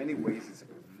 in many ways, it's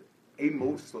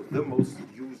the most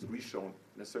used Rishon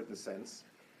in a certain sense,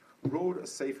 wrote a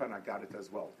Sefer on Agadata as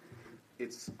well.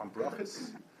 It's on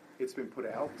Brachas, it's been put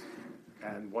out,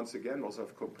 and once again, Moshe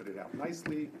Cook put it out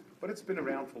nicely, but it's been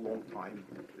around for a long time,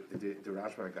 the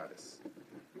Rashba Agadas.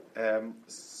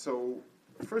 So,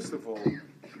 first of all,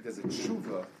 there's a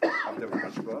tshuva of the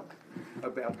Rashba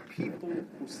about people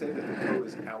who say that the Torah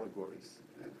is allegories.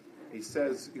 He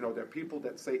says, there are people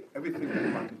that say everything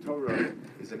about the Torah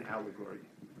is an allegory,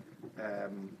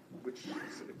 which,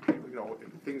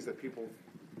 things that people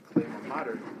claim are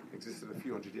modern existed a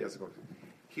few hundred years ago.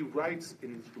 He writes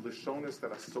in Lashonis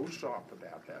that are so sharp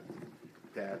about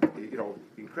that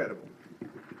incredible.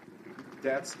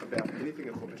 That's about anything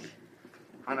in Chumash.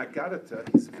 On Agadata,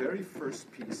 his very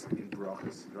first piece in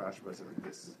Brachas, the Rashba is like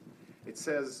this. It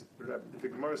says, the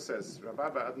Gemara says,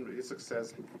 Rabbi Adam Yitzchak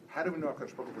says, how do we know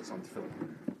HaKadosh Baruch Hu puts on tefillin?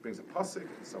 Brings a pasuk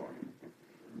and so on.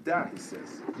 Da, he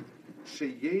says,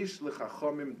 sheyesh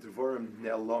lechachomim dvorim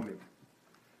ne'elamim,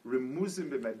 remuzim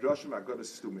b'medrashim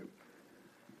agadas stumim.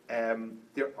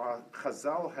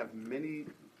 Chazal have many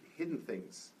hidden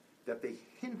things that they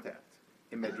hint at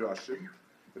in medrashim,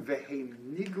 v'hei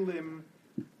niglim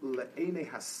le'enei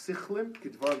hasichlim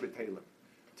k'dvar b'teilim.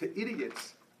 To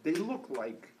idiots, they look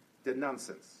like they're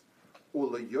nonsense.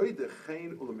 And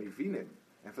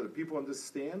for the people who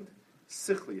understand,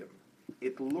 sichlium.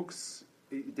 It looks,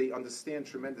 they understand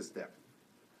tremendous depth.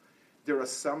 There are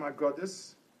some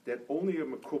Agadas that only a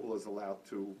Mekubal is allowed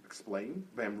to explain.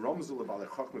 It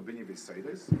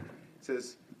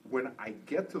says, when I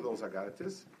get to those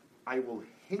Agadatas, I will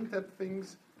hint at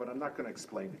things, but I'm not going to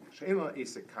explain it.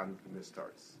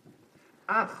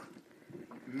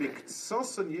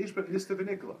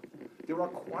 There are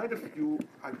quite a few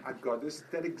Agadas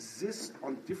that exist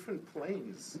on different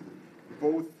planes,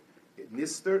 both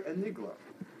Nister and Nigla.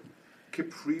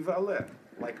 Kipriva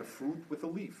like a fruit with a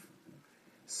leaf.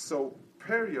 So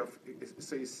Periyov,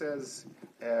 so he says,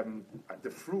 the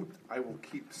fruit I will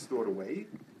keep stored away.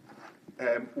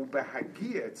 When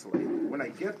I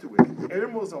get to it,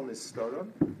 Ermos on this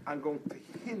I'm going to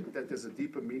hint that there's a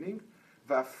deeper meaning.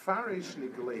 But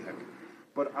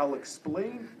I'll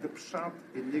explain the pshat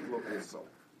in Nigla also.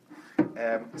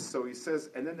 So he says,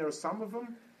 and then there are some of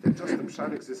them that just the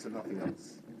pshat exists and nothing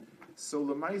else. So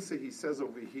Lemaisa, he says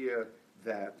over here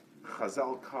that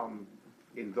Chazal come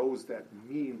in those that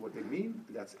mean what they mean.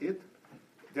 That's it.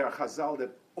 There are Chazal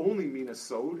that only mean a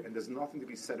sod, and there's nothing to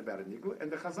be said about a nigla.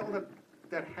 And the Chazal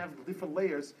that have different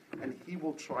layers, and he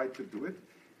will try to do it.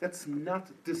 That's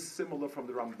not dissimilar from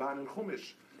the Ramban and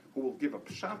Chumash, who will give a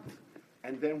pshat,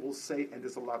 and then will say, and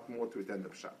there's a lot more to it than the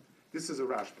pshat. This is a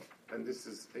Rashba, and this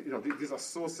is, these are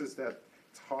sources that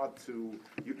it's hard to,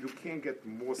 you can't get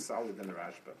more solid than a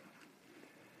Rashba.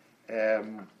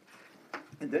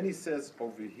 And then he says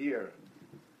over here,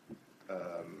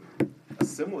 a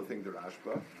similar thing to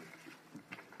Rashba.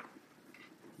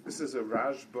 This is a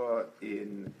Rashba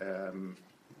in.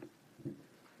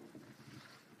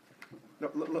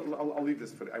 I'll leave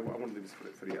this I want to leave this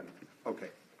for the end.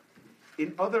 Okay.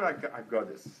 In other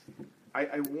Agadas,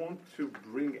 I want to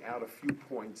bring out a few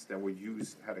points that were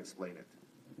used how to explain it.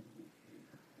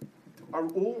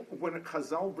 When a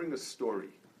Chazal bring a story,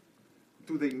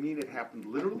 do they mean it happened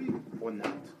literally or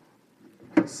not?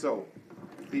 So,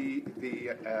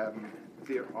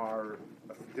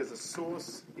 there's a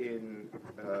source in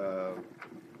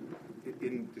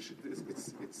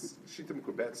it's Shittim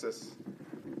Kubetzes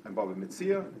and Baba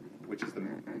Metzia, which is the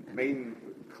main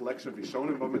collection of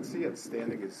Rishonim Baba Metzia. Its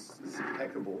standing is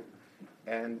impeccable,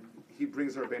 and he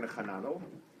brings Rabbeinu Hananel.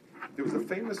 There was a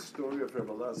famous story of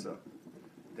Rebbe Elazar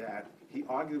that he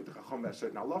argued with Chacham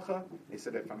Eshet Nalacha. He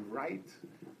said, if I'm right,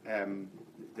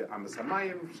 the Amos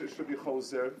Hamayim should be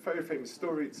choser. Very famous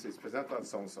story. It's presented and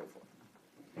so on and so forth.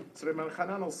 So Rabbi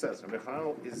Hananel says, Rabbi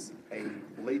Hananel is a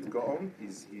late Gaon.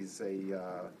 He's a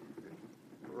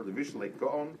early Vish late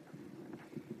Gaon.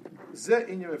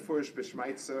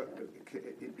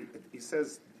 He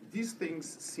says these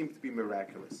things seem to be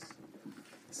miraculous.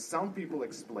 Some people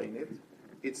explain it.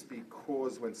 It's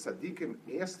because when Tzaddikim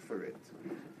asked for it,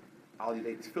 Al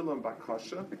Yidei Tefillah and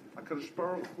Bakasha, HaKadosh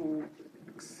Baruch Hu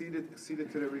acceded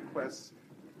to their requests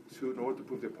in order to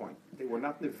prove their point. They were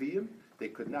not Nevi'im, they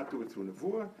could not do it through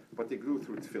Nevuah, but they grew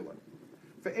through Tefillah.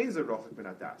 Ve'ezer rochik min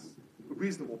hadas, a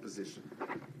reasonable position.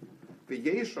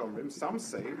 Ve'yesh omrim, some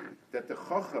say that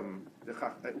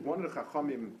one of the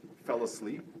Chachamim fell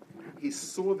asleep. He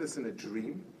saw this in a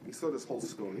dream. He saw this whole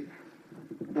story.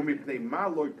 Umipnei ma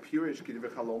loy pirish kidivei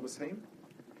chalomus heim.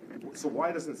 So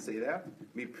why doesn't it say that?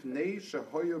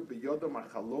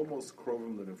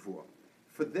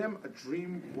 For them, a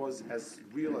dream was as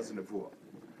real as a nevuah.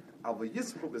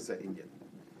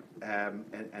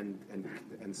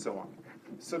 And so on.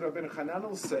 So Rabbi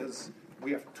Hananel says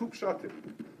we have two pshatim.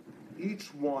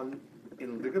 Each one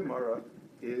in the Gemara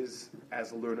is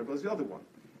as learnable as the other one.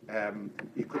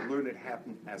 You could learn it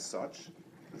happened as such.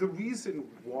 The reason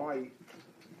why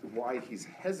he's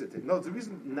hesitant. No, the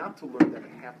reason not to learn that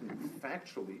it happened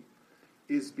factually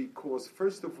is because,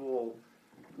 first of all,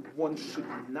 one should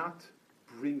not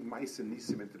bring Ma'ase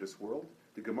Nisim into this world.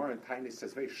 The Gemara in Tainis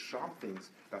says very sharp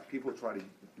things about people try to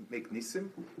make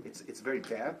Nisim. It's very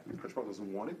bad. Kosh Baruch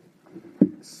doesn't want it.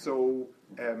 So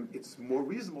it's more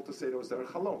reasonable to say there was there a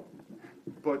Chalom.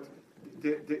 But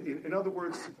in other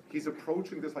words, he's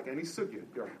approaching this like any sugya.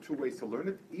 There are two ways to learn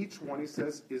it. Each one, he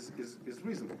says, is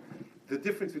reasonable. The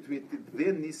difference between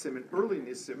their nisim and early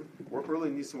nisim, or early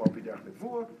nisim were b'derech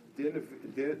nevuah,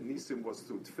 their nisim was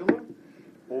through tefillah,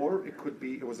 or it could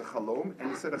be it was a chalom, and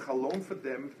he said a chalom for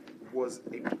them was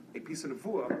a piece of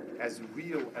nevuah as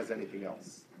real as anything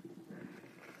else.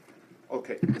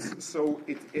 Okay, so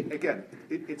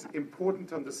it's important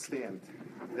to understand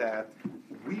that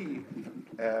we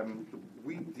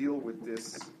deal with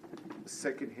this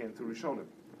second-hand to Rishonim.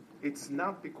 It's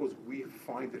not because we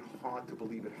find it hard to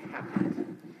believe it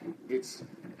happened. It's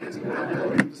the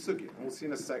sugya. And we'll see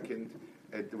in a second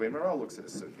the way Maral looks at a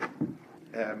sugya.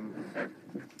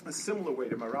 A similar way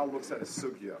the Maral looks at a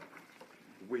sugya,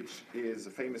 which is a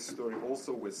famous story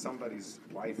also where somebody's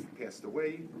wife passed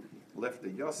away, left a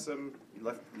yasam,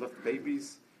 left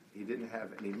babies. He didn't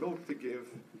have any milk to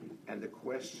give, and the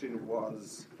question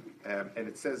was, and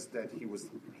it says that he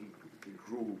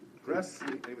grew breasts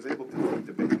and he was able to feed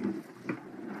the baby.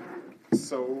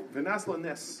 So V'nas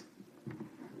lanes.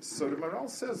 So the Maral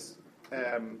says,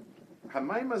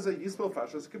 Hamayim Hazeh Yisbal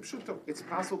Fashas Kipshuto. It's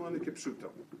possible in the Kipshuto.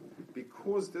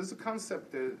 Because there's a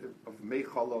concept of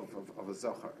Meichal of a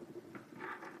Zachar.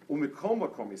 Umikol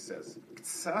Makom, he says,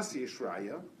 Ktsas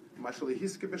Yishraya, Mashali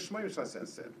Hiske B'Shmoy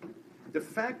said. The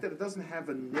fact that it doesn't have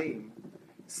a name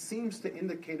seems to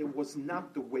indicate it was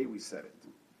not the way we said it.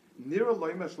 Nira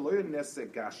Loimash Loya Nese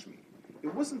Gashmi.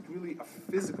 It wasn't really a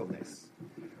physical ness.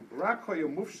 Rakoya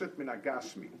Mufshet Min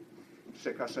Agashmi.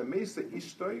 Shekashamesa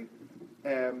Ishtoi,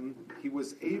 he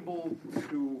was able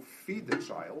to feed the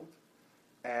child,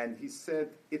 and he said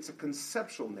it's a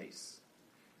conceptual ness.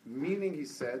 Meaning, he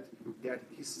said that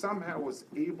he somehow was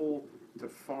able to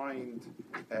find,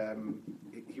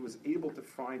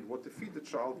 what to feed the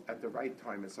child at the right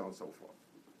time, and so on and so forth.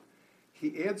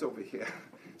 He adds over here,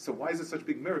 so why is it such a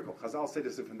big miracle? Chazal said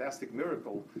it's a fantastic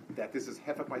miracle that this is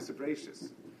hefek my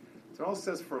sebracious. So it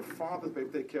says for a father to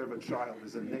take care of a child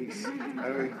is a nace. I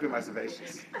don't do my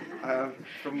sebracious.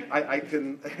 I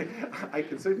can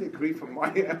certainly agree from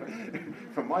my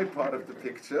part of the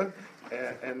picture,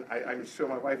 and I'm sure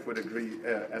my wife would agree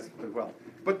as well.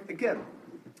 But again,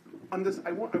 on this,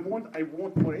 I want more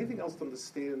than anything else to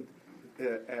understand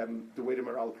the way the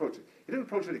Maral approached it. He didn't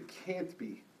approach it. It can't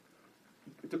be.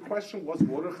 The question was,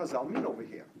 what do Chazal mean over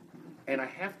here? And I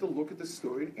have to look at the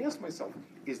story and ask myself,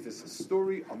 is this a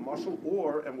story, a mashal,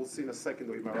 or, and we'll see in a second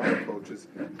the way Maral approaches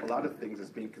a lot of things as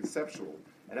being conceptual,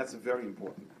 and that's very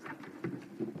important.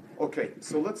 Okay,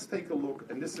 so let's take a look,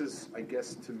 and this is, I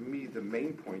guess, to me, the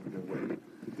main point in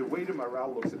the way the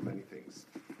Maral looks at many things.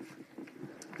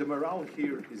 The Maral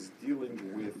here is dealing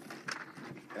with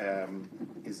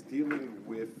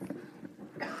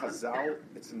Chazal.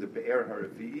 It's in the Be'er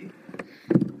Haravi.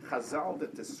 Chazal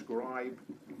that describe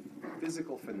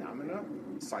physical phenomena,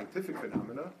 scientific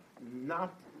phenomena,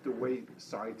 not the way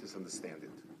scientists understand it.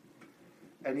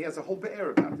 And he has a whole be'er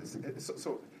about this.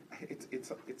 So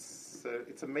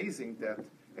it's amazing that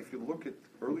if you look at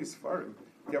early Sfarim,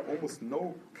 there are almost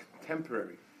no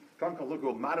contemporary. Can't look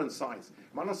at modern science.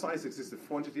 Modern science existed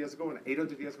 400 years ago, and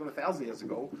 800 years ago, and 1,000 years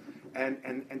ago, and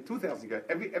 2,000 years ago.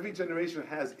 Every generation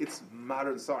has its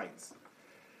modern science.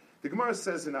 The Gemara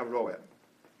says in Aroeh,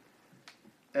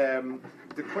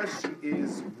 the question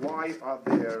is, why are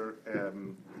there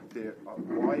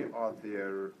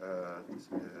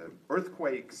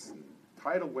earthquakes, and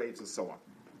tidal waves, and so on?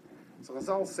 So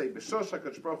Chazal say, "B'shosh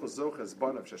HaKadosh Baruch Hu zoches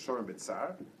banav sheshorim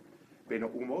b'tzar bein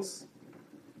ha'umos."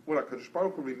 When HaKadosh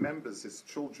Baruch Hu remembers his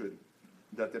children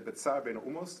that they're b'tzar bein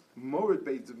ha'umos, morid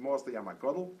beid mos the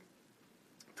Yamagodel,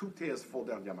 2 tears fall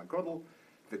down Yamagodel,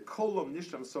 the kolom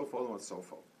nisham sofo olam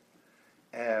sofo,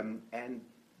 and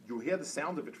you hear the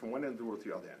sound of it from one end of the world to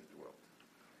the other end of the world.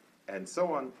 And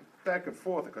so on, back and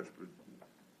forth, the Kodesh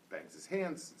bangs his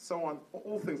hands, so on,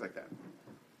 all things like that.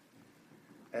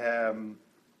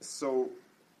 So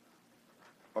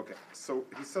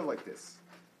he said like this.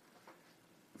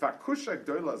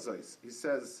 He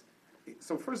says,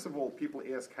 so first of all, people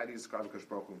ask, how do you describe Kodesh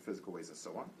Baruch Hu in physical ways and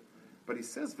so on? But he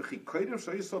says,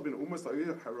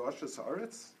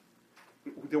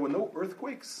 there were no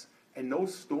earthquakes and no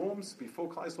storms before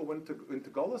Klal Yisrael went into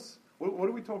Golus? What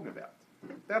are we talking about?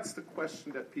 That's the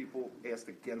question that people asked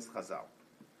against Chazal.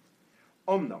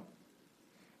 Omnam,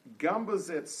 Gamba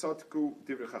zet sotku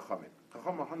divrei chachamim.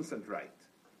 Chachamim 100% right.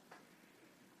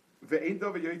 Ve'ein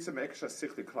davar yoytze me'eksh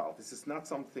hasichli klal. This is not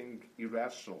something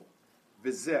irrational.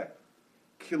 V'zeh,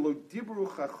 ki lo dibru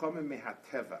chachamim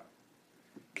mehateva.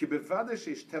 Ki bevade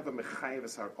sheish teva mechayev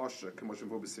es har osher, kemo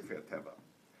shemvu b'sifrei teva.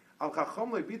 Al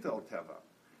chacham lo yibita al teva.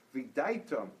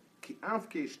 V'daitam ki av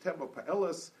ki ish teva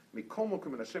pa'elas mikol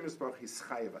mokum en Hashem Yisbarach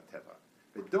hischayev ateva.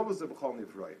 V'dova ze b'chol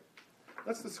nivroim.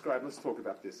 Let's talk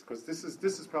about this, because this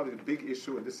is probably a big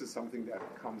issue, and this is something that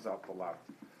comes up a lot.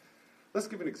 Let's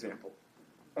give an example.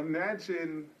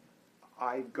 Imagine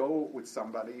I go with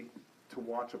somebody to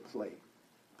watch a play.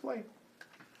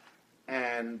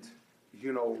 And,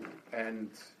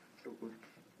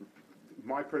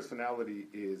 my personality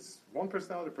is one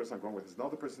personality, the person I'm going with is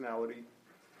another personality.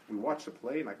 We watch the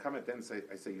play, and I come at the end and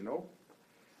I say,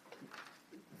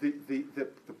 the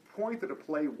point of the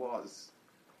play was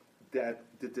that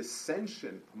the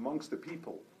dissension amongst the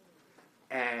people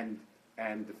and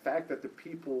the fact that the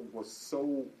people were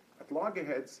so at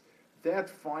loggerheads, that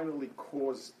finally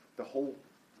caused the whole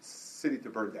city to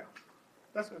burn down.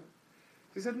 That's what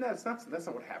he said. No, that's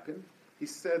not what happened. He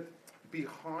said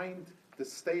behind the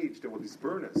stage there were these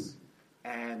burners,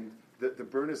 and the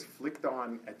burners flicked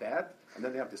on at that, and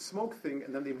then they have the smoke thing,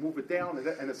 and then they move it down,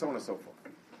 and so on and so forth.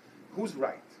 Who's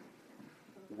right?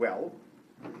 Well,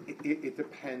 it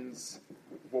depends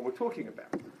what we're talking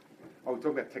about. Are we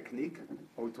talking about technique,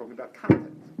 or are we talking about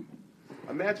content?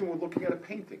 Imagine we're looking at a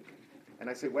painting, and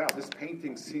I say, wow, this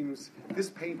painting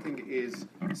is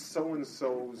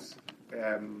so-and-so's,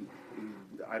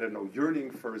 I don't know,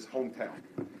 yearning for his hometown.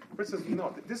 The person says,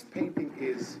 no, this painting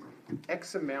is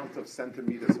X amount of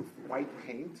centimeters of white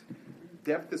paint,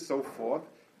 depth is so forth,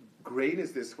 grain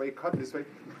is this way, cut this way.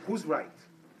 Who's right?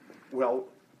 Well,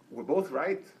 we're both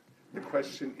right. The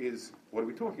question is, what are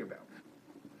we talking about?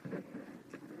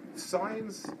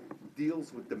 Science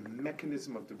deals with the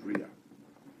mechanism of the Bria.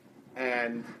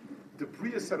 And the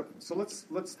Bria setup, so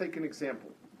let's take an example.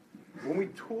 When we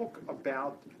talk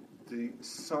about the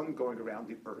sun going around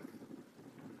the earth,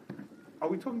 are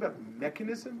we talking about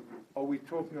mechanism, or are we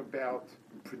talking about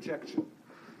projection?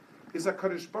 Is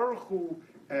HaKadosh Baruch Hu,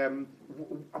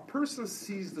 a person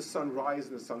sees the sun rise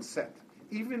and the sun set.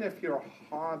 Even if you're a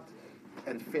hard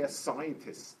and fast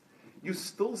scientist, you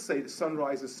still say the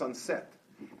sunrise is sunset.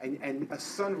 And a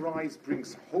sunrise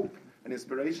brings hope and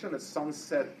inspiration, a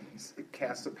sunset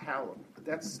casts a power.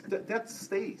 That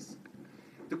stays.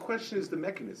 The question is the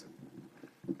mechanism.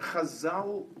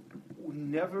 Chazal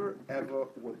never ever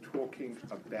were talking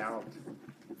about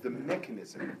the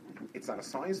mechanism. It's not a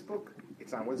science book,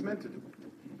 it's not what it's meant to do.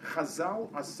 Chazal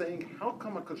are saying, how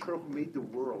come HaKadosh Baruch Hu made the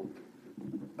world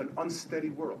an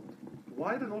unsteady world?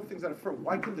 Why don't all things that are firm?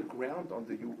 Why can the ground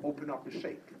under you open up and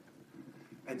shake?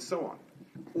 And so on.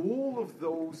 All of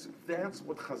those, that's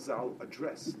what Chazal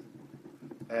addressed.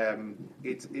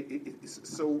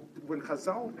 So when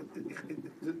Chazal,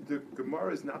 the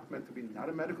Gemara is not meant to be not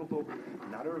a medical book,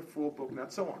 not a refuah book,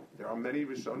 not so on. There are many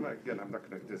Rishonim, again, I'm not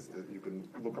going to, you can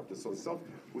look up this yourself,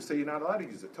 who say you're not allowed to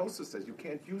use it. Tosafos says you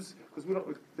can't use, because we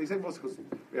don't, they say most because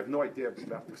we have no idea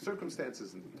about the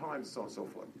circumstances and the times, so on and so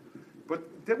forth. But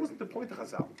that wasn't the point of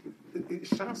Chazal.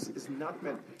 Shas is not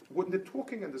meant, when they're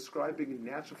talking and describing a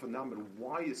natural phenomenon,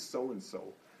 why is so and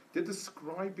so, they're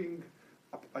describing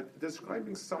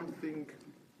something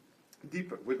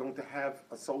deeper. We're going to have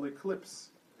a solar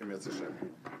eclipse in Mitzvah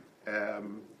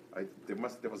Hashem.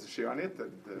 There was a share on it,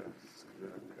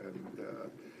 and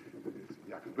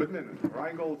Yaakov Goodman and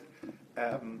Reingold.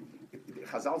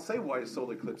 Chazal say why a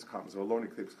solar eclipse comes or a lunar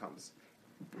eclipse comes.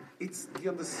 It's the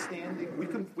understanding.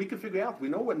 We can figure out. We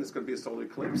know when there's going to be a solar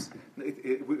eclipse.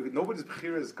 Nobody's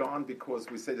bechira is gone because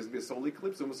we say there's going to be a solar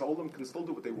eclipse. And all of them can still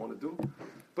do what they want to do.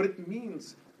 But it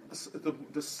means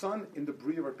the sun in the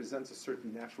Bria represents a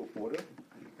certain natural order,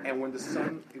 and when the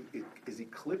sun is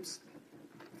eclipsed,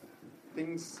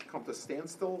 things come to a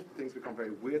standstill. Things become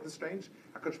very weird and strange.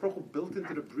 HaKadosh Baruch Hu built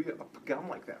into the Bria a pagam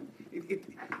like that.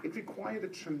 It required a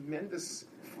tremendous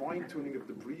fine-tuning of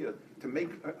the Bria to make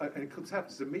an eclipse happen.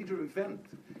 It's a major event.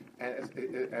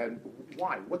 And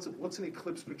why? What's an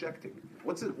eclipse projecting?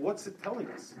 What's it telling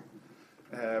us?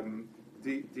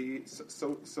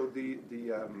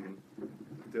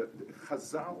 The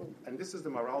Chazal, and this is the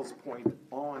Maral's point,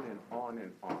 on and on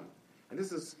and on. And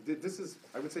this is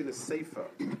I would say the Sefer.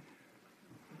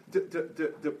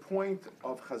 The point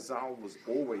of Chazal was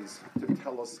always to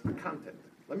tell us the content.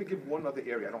 Let me give one other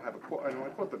area. I don't have a quote,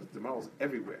 but the Maral's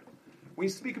everywhere. When you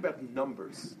speak about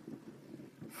numbers,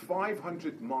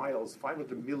 500 miles,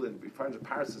 500 million, 500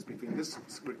 parsecs between this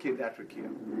Rakia and that Rakia.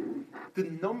 The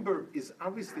number is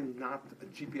obviously not a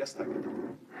GPS type of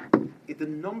number. The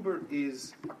number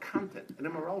is a content. And the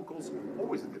morale goes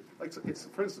always with it. Like, it's,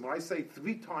 for instance, when I say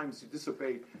 3 times you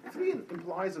disobey, 3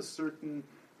 implies a certain,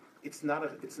 it's not a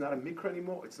mikra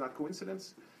anymore, it's not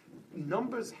coincidence.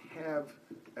 Numbers have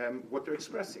what they're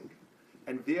expressing.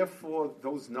 And therefore,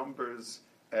 those numbers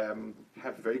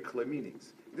have very clear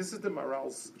meanings. This is the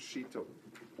Maral's shita.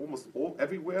 Almost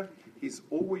everywhere, he's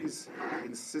always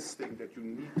insisting that you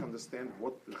need to understand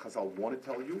what the Chazal want to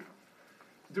tell you.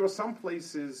 There are some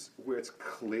places where it's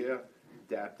clear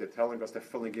that they're telling us, they're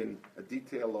filling in a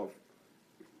detail of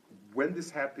when this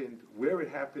happened, where it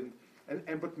happened,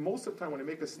 but most of the time when I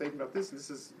make a statement about this, and this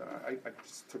is, I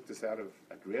just took this out of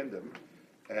at random,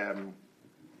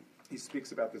 he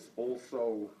speaks about this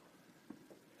also.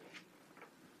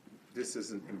 This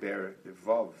isn't in Ber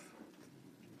Vav.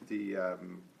 He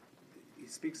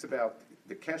speaks about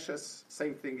the keshes.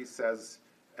 Same thing he says.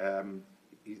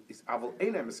 Is aval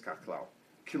einem iskachlau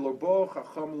kilobo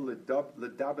chacham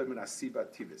ledaber min asiba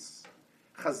tivis.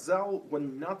 Chazal were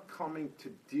not coming to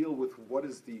deal with what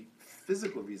is the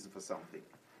physical reason for something.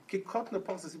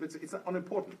 It's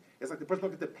unimportant. It's like the person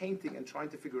looking at the painting and trying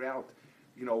to figure out,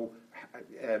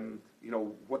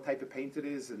 what type of paint it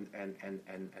is and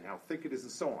how thick it is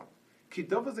and so on.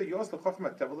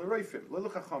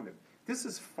 This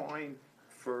is fine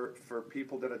for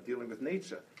people that are dealing with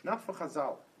nature, not for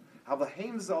Chazal.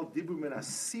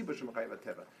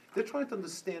 They're trying to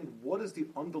understand what is the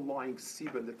underlying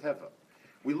siba in the teva.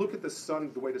 We look at the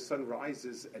sun, the way the sun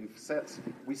rises and sets,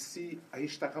 we see a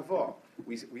hishtachavah.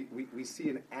 We see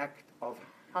an act of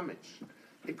homage.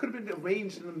 It could have been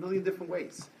arranged in a million different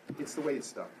ways. It's the way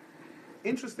it's done.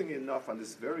 Interestingly enough, on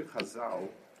this very Chazal,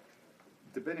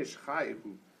 the Ben Ish Chai,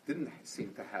 who didn't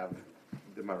seem to have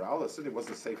the Marala, certainly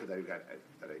wasn't the Sefer that you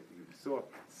saw,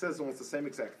 says almost the same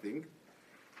exact thing.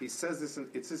 He says this,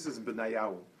 this is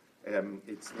Benayahu.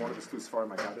 It's one of his two Sfarim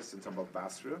Agadata in Tambal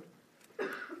Basra.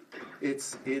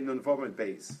 It's in Environment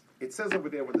Base. It says over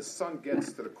there when the sun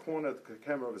gets to the corner of the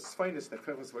camera of his finest,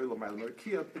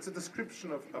 it's a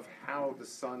description of how the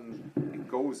sun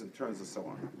goes and turns and so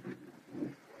on.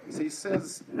 So he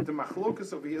says the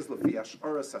machlokas over here is lefiash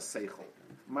oras haseichel.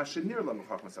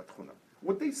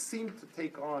 What they seem to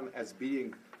take on as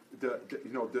being the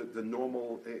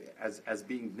normal as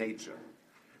being nature.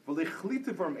 They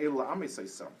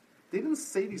didn't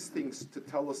say these things to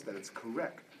tell us that it's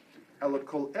correct. They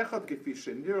didn't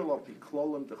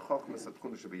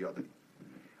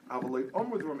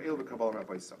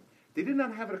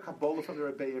not have it a Kabbalah from the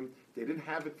Rebbeim. They didn't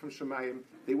have it from Shemayim.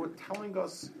 They were telling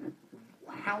us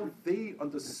how they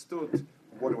understood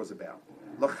what it was about.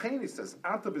 He says,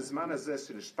 now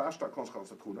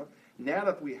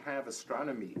that we have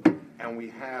astronomy and we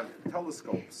have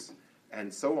telescopes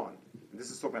and so on, and this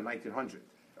is talking about 1900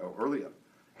 or earlier,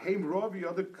 and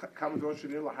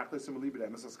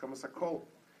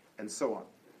so on.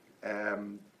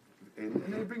 And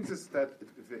it brings us that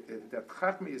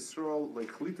Chachmei Yisrael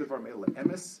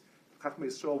Chachmei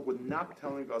Yisrael were not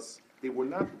telling us, they were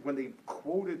not, when they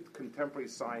quoted contemporary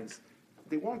science,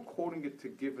 they weren't quoting it to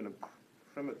give an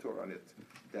imprimatur on it,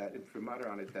 that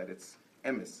it's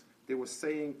emes. They were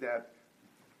saying that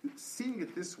seeing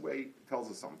it this way tells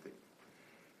us something.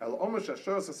 And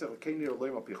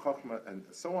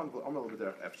so on.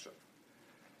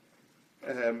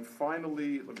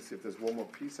 Finally, let me see if there's one more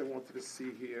piece I wanted to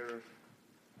see here.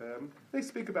 They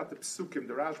speak about the psukim.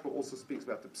 The Rashba also speaks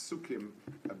about the psukim,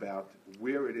 about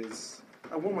where it is.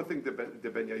 And one more thing the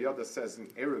Ben Yehoyada says in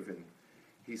Erevin,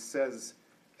 he says,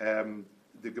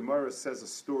 the Gemara says a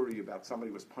story about somebody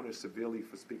who was punished severely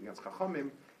for speaking against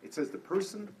Chachamim. It says the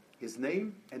person, his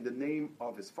name, and the name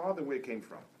of his father, where he came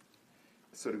from.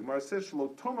 So the Gemara says,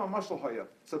 Shlo Toma Mashal Haya.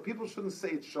 So people shouldn't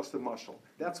say it's just a mashal.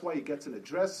 That's why he gets an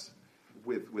address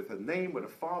with a name, with a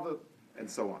father, and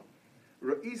so on.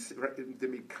 This is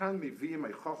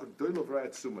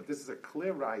a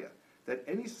clear raya that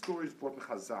any stories brought in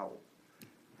Chazal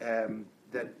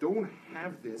that don't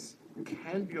have this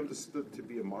can be understood to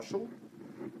be a mashal,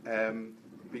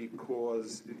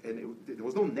 because there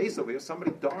was no nace over here.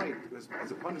 Somebody died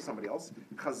as a punishment to somebody else.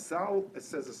 Chazal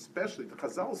says, especially the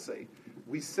Chazal say,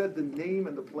 we said the name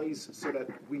and the place so that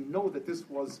we know that this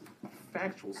was a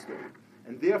factual story.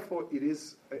 And therefore, it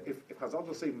is, if Chazal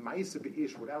will say Ma'aseh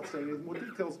Be'ish without saying any more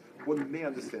details, one may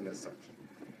understand as such.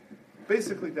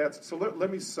 Basically, that's, so let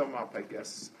me sum up, I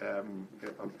guess, of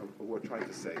what we're trying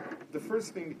to say. The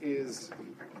first thing is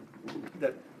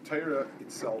that Torah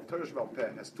itself, Torah Shebal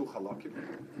Peh, has two halakim,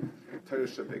 Torah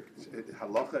Shebek,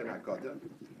 Halacha and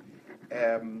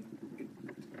Agadata.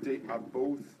 They are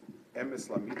both emes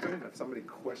lamita, and if somebody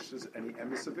questions any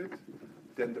emes of it,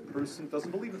 then the person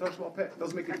doesn't believe in Torah Shebal Peh. It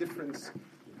doesn't make a difference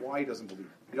why he doesn't believe.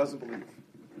 He doesn't believe.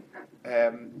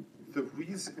 The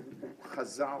reason,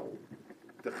 Chazal,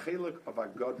 the Chelek of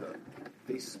Agadata,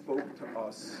 they spoke to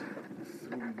us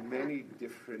through many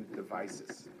different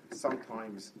devices.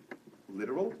 Sometimes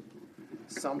literal,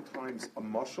 sometimes a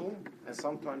mashal, and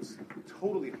sometimes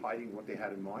totally hiding what they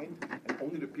had in mind, and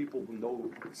only the people who know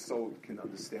so can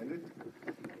understand it.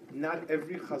 Not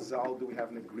every Chazal do we have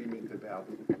an agreement about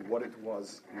what it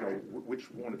was, which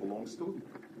one it belongs to.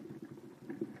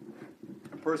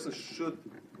 A person should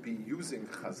be using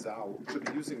Chazal, should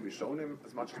be using Rishonim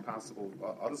as much as possible.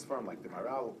 Others from like the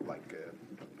Maral, like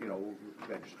Ben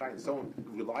Shchai and so on,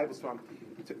 reliable from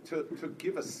to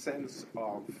give a sense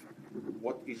of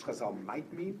what each Chazal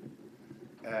might mean.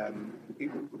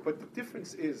 But the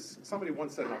difference is, somebody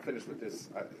once said, and I'll finish with this.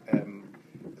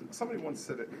 Somebody once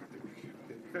said a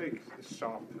very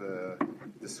sharp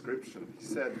description. He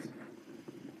said,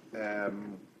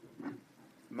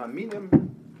 "Maminim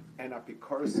and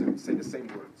Apikorsim say the same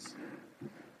words,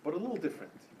 but a little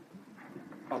different.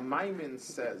 A Maimin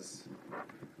says,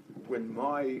 when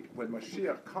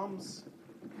Mashiach comes,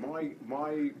 my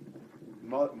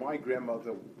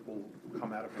grandmother will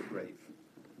come out of her grave.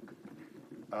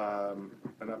 And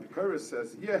Apikoros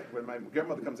says, when my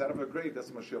grandmother comes out of her grave,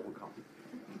 that's when Mashiach will come.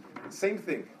 Same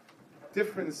thing.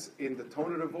 Difference in the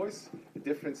tone of the voice,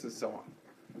 difference and so on.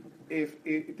 It's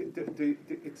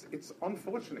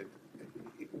unfortunate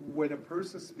when a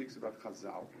person speaks about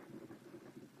Chazal,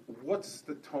 what's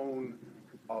the tone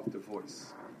of the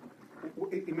voice?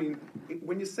 I mean,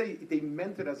 when you say they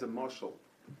meant it as a mashal,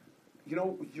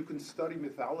 you can study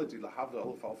mythology, Lahavda,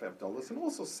 Elf, Alf, Abdullah, and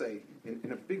also say,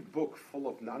 in a big book full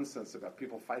of nonsense about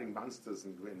people fighting monsters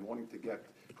and wanting to get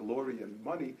glory and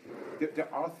money, there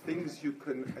are things you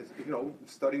can,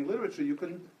 studying literature, you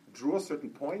can draw certain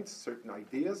points, certain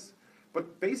ideas,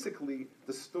 but basically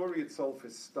the story itself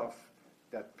is stuff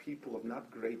that people of not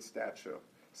great stature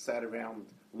sat around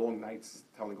long nights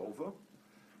telling over.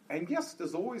 And yes,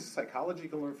 there's always psychology you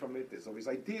can learn from it, there's always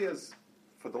ideas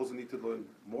for those who need to learn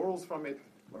morals from it,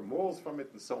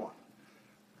 and so on.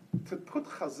 To put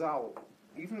Chazal,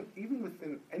 even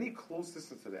within any close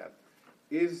distance to that,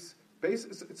 is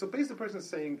so basically the person is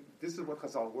saying, this is what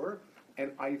Chazal were,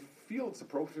 and I feel it's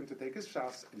appropriate to take his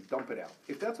shas and dump it out.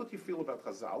 If that's what you feel about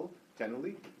Chazal,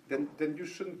 generally, then you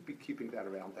shouldn't be keeping that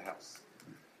around the house.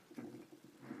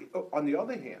 On the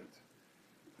other hand,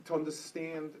 to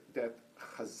understand that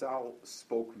Chazal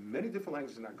spoke many different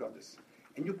languages in Agadata,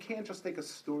 and you can't just take a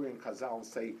story in Chazal and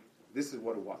say, this is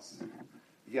what it was.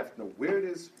 You have to know where it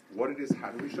is, what it is,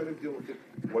 how do we try to deal with it,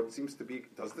 what seems to be,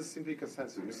 does this seem to be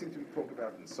consensus, we seem to be talking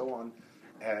about it, and so on.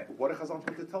 What are Chazal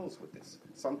trying to tell us with this?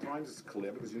 Sometimes it's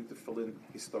clear because you need to fill in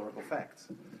historical facts.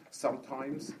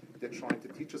 Sometimes they're trying to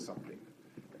teach us something.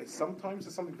 Sometimes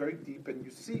it's something very deep, and you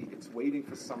see it's waiting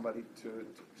for somebody to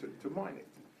mine it.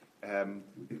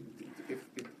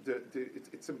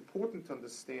 It's important to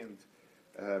understand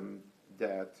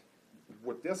that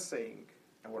what they're saying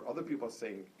and what other people are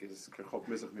saying is kerchot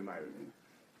mizrach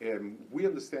mimayriv. We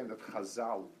understand that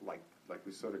Chazal, like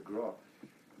we sort of grew up,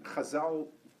 Chazal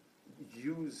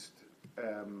used,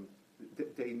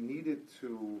 they needed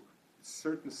to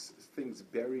certain things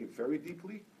bury very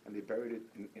deeply, and they buried it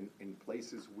in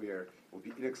places where it would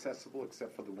be inaccessible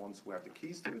except for the ones who have the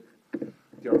keys to it.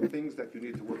 There are things that you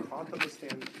need to work hard to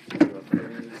understand. There are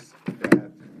things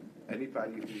that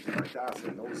anybody who's in Das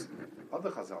and knows other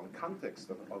Chazal in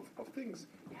context of things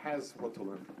has what to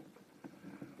learn from.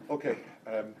 Okay,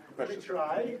 questions? We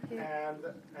try, and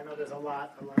I know there's a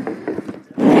lot about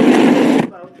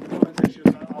women's issues.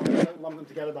 I'll lump them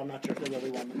together, but I'm not sure if they're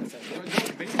really 1 minute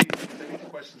sessions. Maybe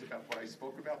questions about what I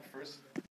spoke about first.